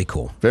really, really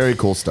cool. Very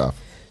cool stuff.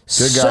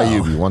 Good guy,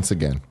 Ubi, once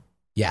again.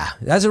 Yeah,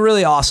 that's a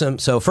really awesome.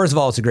 So first of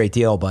all, it's a great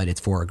deal, but it's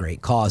for a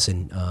great cause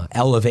and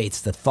elevates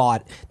the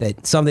thought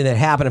that something that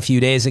happened a few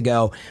days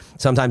ago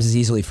sometimes is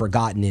easily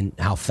forgotten in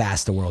how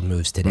fast the world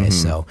moves today.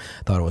 So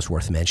I thought it was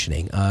worth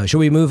mentioning. Should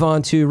we move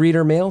on to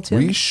reader mail, Tim?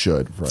 We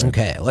should, right?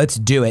 Okay, let's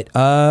do it.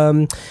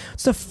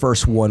 What's the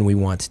first one we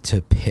want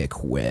to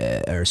pick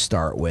with or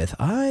start with?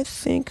 I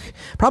think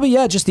probably,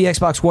 just the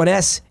Xbox One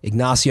S.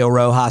 Ignacio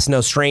Rojas, no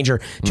stranger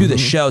to the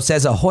show,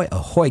 says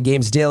ahoy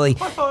Games Daily.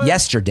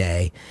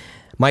 Yesterday,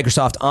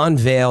 Microsoft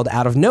unveiled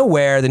out of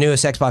nowhere the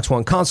newest Xbox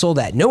One console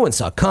that no one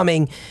saw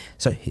coming.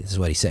 So this is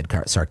what he said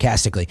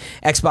sarcastically.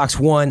 Xbox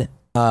One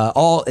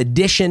All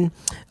Edition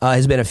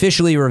has been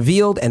officially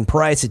revealed and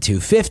priced at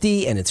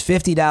 $250, and it's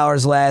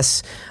 $50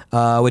 less.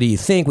 What do you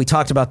think? We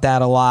talked about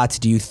that a lot.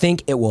 Do you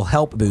think it will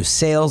help boost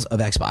sales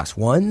of Xbox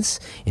Ones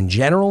in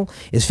general?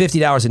 Is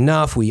 $50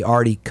 enough? We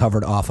already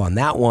covered off on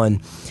that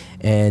one.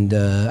 And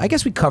I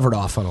guess we covered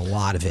off on a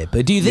lot of it.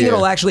 But do you think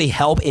it'll actually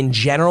help in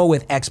general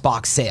with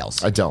Xbox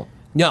sales? I don't.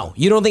 No,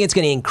 you don't think it's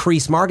going to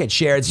increase market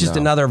share. It's just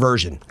another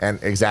version. And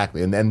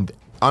exactly. And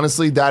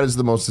honestly, that is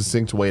the most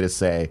succinct way to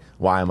say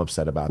why I'm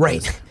upset about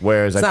this.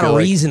 Whereas it's I not feel a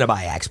reason to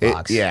buy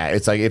Xbox.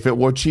 It's like if it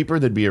were cheaper,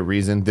 there'd be a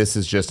reason. This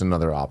is just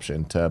another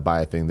option to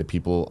buy a thing that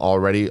people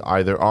already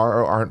either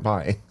are or aren't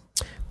buying.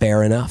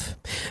 Fair enough.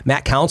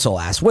 Matt Council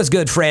asked, what's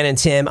good, Fran and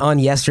Tim? On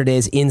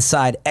yesterday's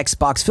Inside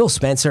Xbox, Phil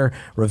Spencer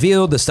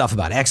revealed the stuff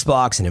about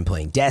Xbox and him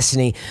playing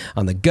Destiny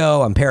on the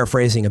go. I'm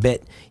paraphrasing a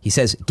bit. He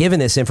says, given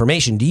this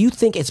information, do you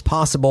think it's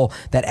possible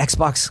that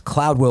Xbox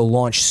Cloud will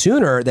launch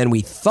sooner than we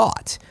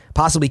thought?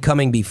 Possibly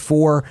coming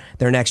before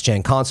their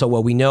next-gen console.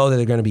 Well, we know that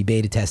they're going to be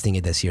beta testing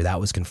it this year. That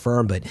was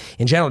confirmed. But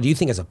in general, do you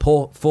think as a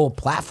full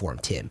platform,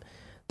 Tim,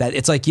 that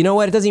it's like, you know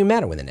what? It doesn't even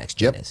matter when the next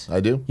gen is. I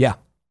do. Yeah.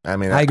 I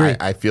mean, I agree.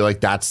 I feel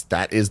like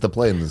that is the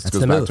play. And this That's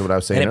goes the back move. to what I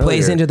was saying and it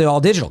plays earlier. into the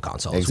all-digital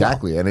console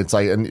Exactly. as well. And it's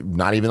like, and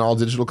not even all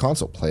digital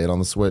console. Play it on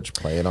the Switch.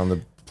 Play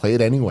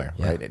it anywhere,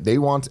 right?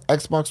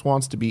 Xbox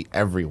wants to be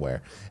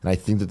everywhere. And I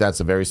think that that's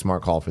a very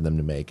smart call for them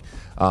to make.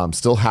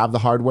 Still have the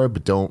hardware,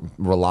 but don't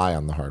rely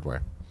on the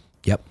hardware.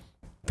 Yep.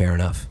 Fair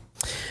enough.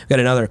 We've got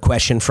another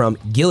question from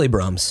Gilly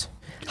Brums.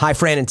 Hi,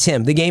 Fran and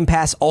Tim. The Game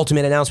Pass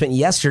Ultimate announcement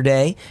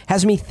yesterday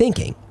has me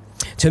thinking.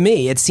 To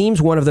me, it seems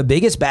one of the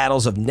biggest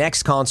battles of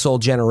next console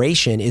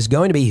generation is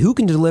going to be who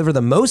can deliver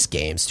the most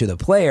games to the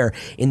player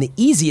in the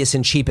easiest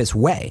and cheapest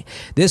way.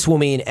 This will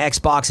mean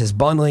Xbox is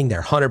bundling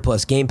their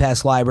 100-plus Game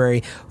Pass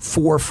library,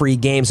 4 free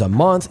games a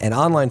month, and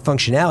online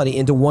functionality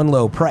into one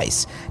low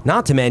price.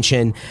 Not to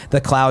mention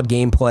the cloud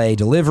gameplay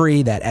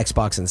delivery that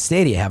Xbox and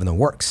Stadia have in the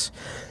works.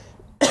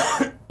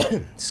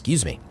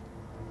 Excuse me.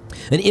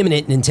 An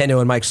imminent Nintendo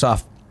and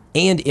Microsoft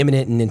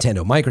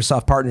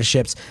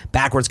partnerships,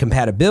 backwards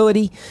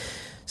compatibility.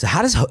 So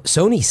how does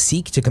Sony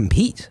seek to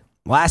compete?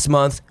 Last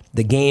month,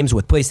 the games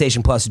with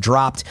PlayStation Plus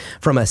dropped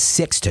from a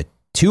 6 to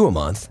 2 a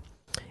month.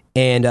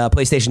 And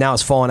PlayStation now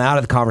has fallen out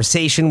of the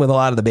conversation with a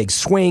lot of the big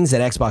swings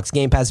that Xbox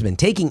Game Pass has been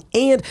taking.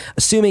 And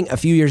assuming a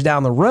few years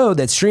down the road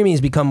that streaming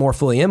has become more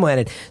fully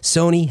implemented,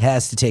 Sony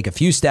has to take a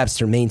few steps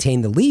to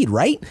maintain the lead,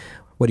 right?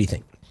 What do you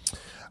think?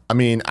 I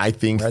mean, I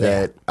think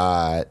that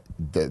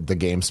the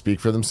games speak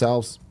for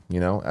themselves. You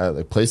know,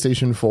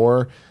 PlayStation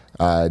 4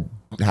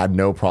 had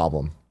no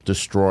problem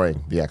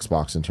destroying the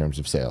Xbox in terms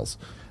of sales.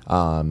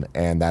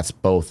 And that's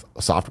both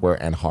software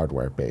and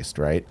hardware based,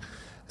 right?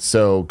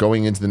 So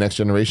going into the next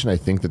generation, I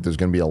think that there's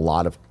going to be a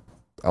lot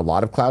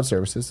of cloud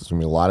services. There's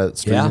going to be a lot of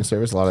streaming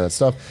service, a lot of that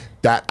stuff.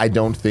 That I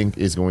don't think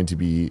is going to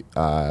be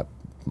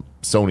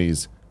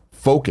Sony's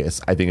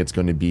focus. I think it's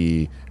going to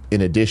be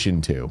in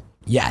addition to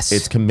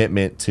its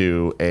commitment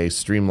to a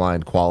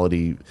streamlined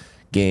quality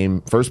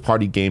game,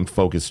 first-party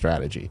game-focused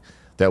strategy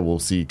that we'll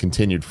see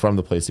continued from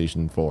the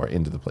PlayStation 4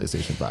 into the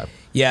PlayStation 5.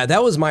 Yeah,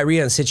 that was my read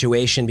on the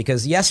situation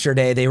because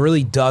yesterday they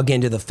really dug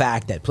into the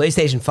fact that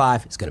PlayStation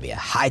 5 is going to be a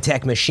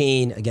high-tech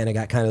machine. Again, I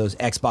got kind of those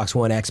Xbox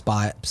One X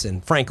vibes,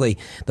 and frankly,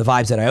 the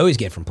vibes that I always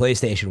get from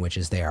PlayStation, which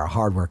is they are a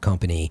hardware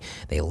company.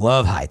 They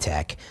love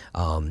high-tech,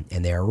 and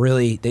they're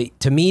really,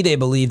 to me, they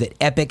believe that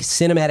epic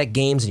cinematic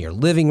games in your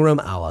living room,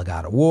 a la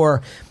God of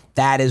War,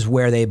 that is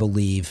where they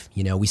believe,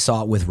 you know, we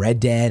saw it with Red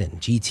Dead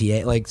and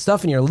GTA, like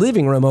stuff in your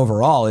living room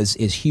overall is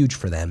huge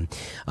for them.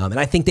 And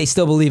I think they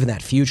still believe in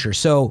that future.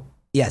 So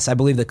yes, I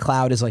believe the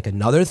cloud is like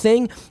another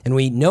thing. And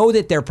we know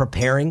that they're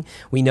preparing.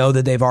 We know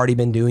that they've already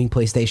been doing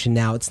PlayStation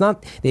Now. It's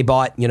not, they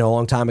bought, you know, a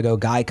long time ago,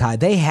 Gaikai.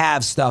 They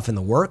have stuff in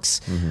the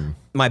works. Mm-hmm.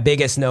 My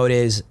biggest note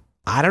is,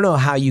 I don't know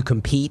how you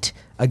compete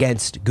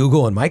against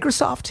Google and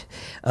Microsoft.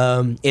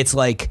 It's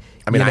like,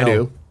 I mean, I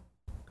do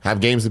have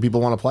games that people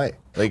want to play.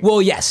 Like,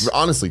 well, yes.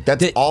 Honestly,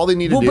 that's all they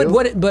need to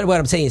do. But what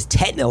I'm saying is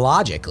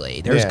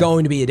technologically, there's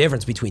going to be a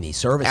difference between these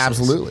services.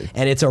 Absolutely.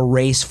 And it's a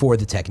race for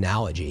the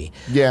technology.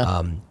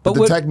 Yeah. But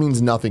the tech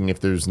means nothing if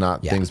there's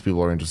not things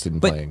people are interested in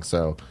playing.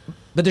 So,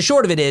 But the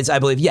short of it is, I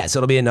believe, yes,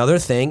 it'll be another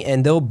thing,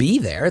 and they'll be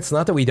there. It's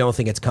not that we don't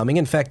think it's coming.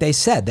 In fact, they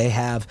said they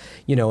have,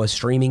 a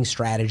streaming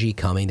strategy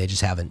coming. They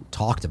just haven't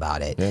talked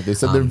about it. Yeah, they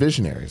said they're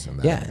visionaries in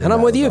that. Yeah, and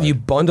I'm with you. If you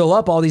bundle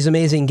up all these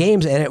amazing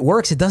games and it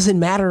works, it doesn't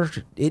matter.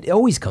 It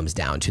always comes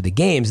down to the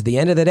games. At the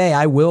end of the day,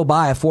 I will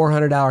buy a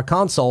 $400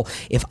 console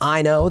if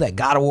I know that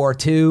God of War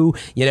 2,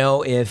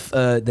 if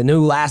the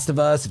new Last of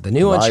Us, if the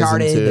new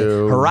Uncharted,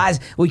 the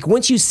Horizon. Like,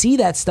 once you see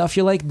that stuff,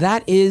 you're like,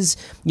 that is,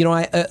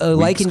 I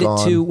likened it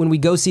to when we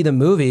go see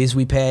the movies,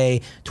 we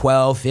pay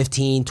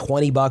 $12, $15,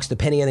 $20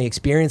 depending on the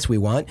experience we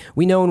want.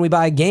 We know when we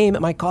buy a game,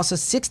 it might cost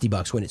us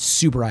 $60 when it's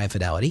super high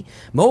fidelity.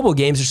 Mobile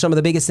games are some of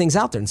the biggest things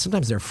out there, and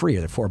sometimes they're free or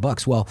they're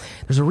 $4. Well,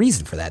 there's a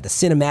reason for that. The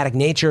cinematic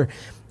nature.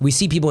 We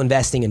see people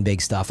investing in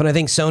big stuff, and I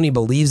think Sony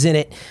believes in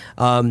it.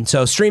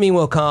 So streaming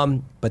will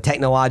come, but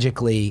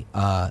technologically,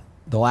 the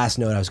last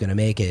note I was going to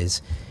make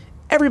is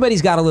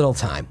everybody's got a little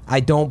time.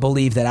 I don't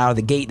believe that out of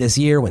the gate this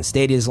year, when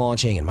Stadia is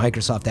launching and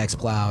Microsoft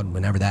xCloud,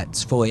 whenever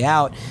that's fully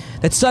out,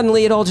 that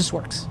suddenly it all just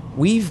works.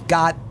 We've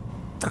got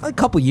a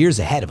couple years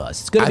ahead of us.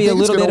 It's going to be a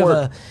little bit of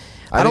a...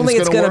 I don't think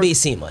it's going to be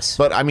seamless.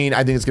 But, I think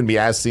it's going to be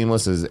as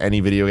seamless as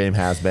any video game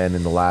has been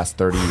in the last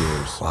 30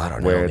 years. Well, I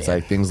don't know, where it's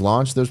like things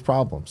launch, there's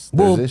problems.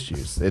 There's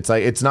issues. It's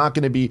like, it's not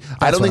going to be...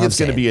 I don't think it's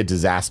going to be a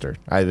disaster.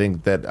 I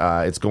think that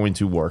it's going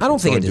to work. I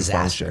don't think a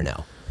disaster,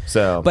 no.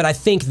 So, but I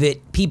think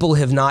that people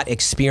have not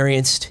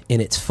experienced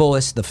in its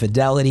fullest the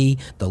fidelity,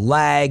 the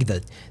lag,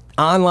 the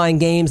online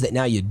games that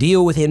now you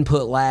deal with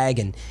input lag,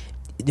 and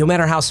no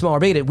matter how small or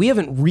big it is, we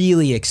haven't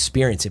really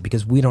experienced it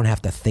because we don't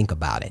have to think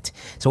about it.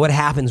 So what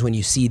happens when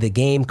you see the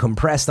game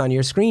compressed on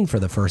your screen for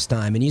the first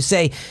time and you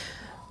say,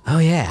 oh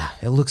yeah,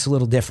 it looks a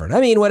little different.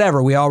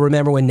 Whatever. We all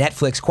remember when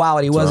Netflix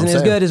quality wasn't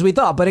as good as we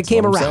thought, but it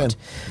came around.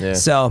 Yeah.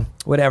 So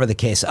whatever the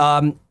case.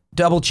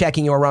 Double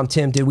checking your rum,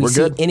 Tim. Did we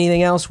see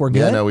anything else? We're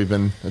good? Yeah, no, we've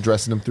been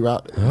addressing them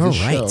throughout the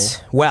show.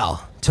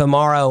 Well,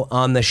 tomorrow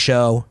on the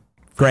show,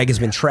 Greg has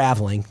been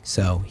traveling,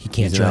 so he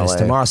can't join us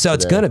tomorrow. So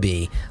it's going to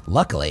be,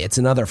 luckily, it's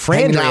another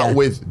Frandria. Hanging out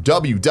with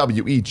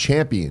WWE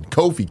champion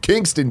Kofi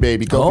Kingston,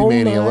 baby. Kofi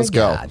Mania, let's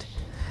go.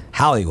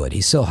 Hollywood.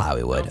 He's so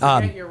Hollywood.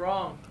 You're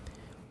wrong.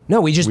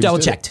 No, we just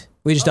double-checked.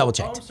 We just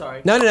double-checked. I'm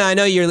sorry. No, I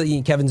know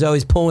Kevin's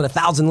always pulling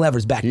 1,000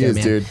 levers back there,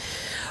 man. Dude.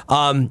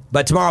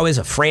 But tomorrow is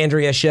a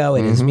Frandria show.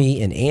 It is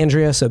me and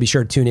Andrea, so be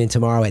sure to tune in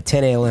tomorrow at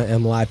 10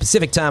 a.m. live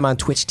Pacific time on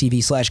Twitch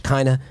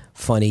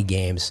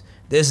TV/KindaFunnyGames.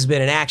 This has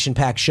been an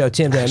action-packed show.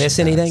 Tim, did I miss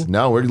anything?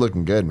 No, we're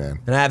looking good, man.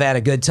 And I've had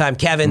a good time.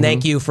 Kevin,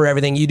 thank you for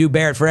everything you do.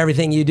 Barrett, for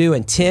everything you do.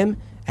 And Tim,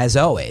 as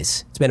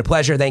always, it's been a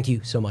pleasure. Thank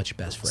you so much,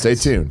 best friends. Stay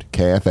tuned.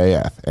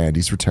 KFAF,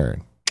 Andy's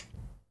return.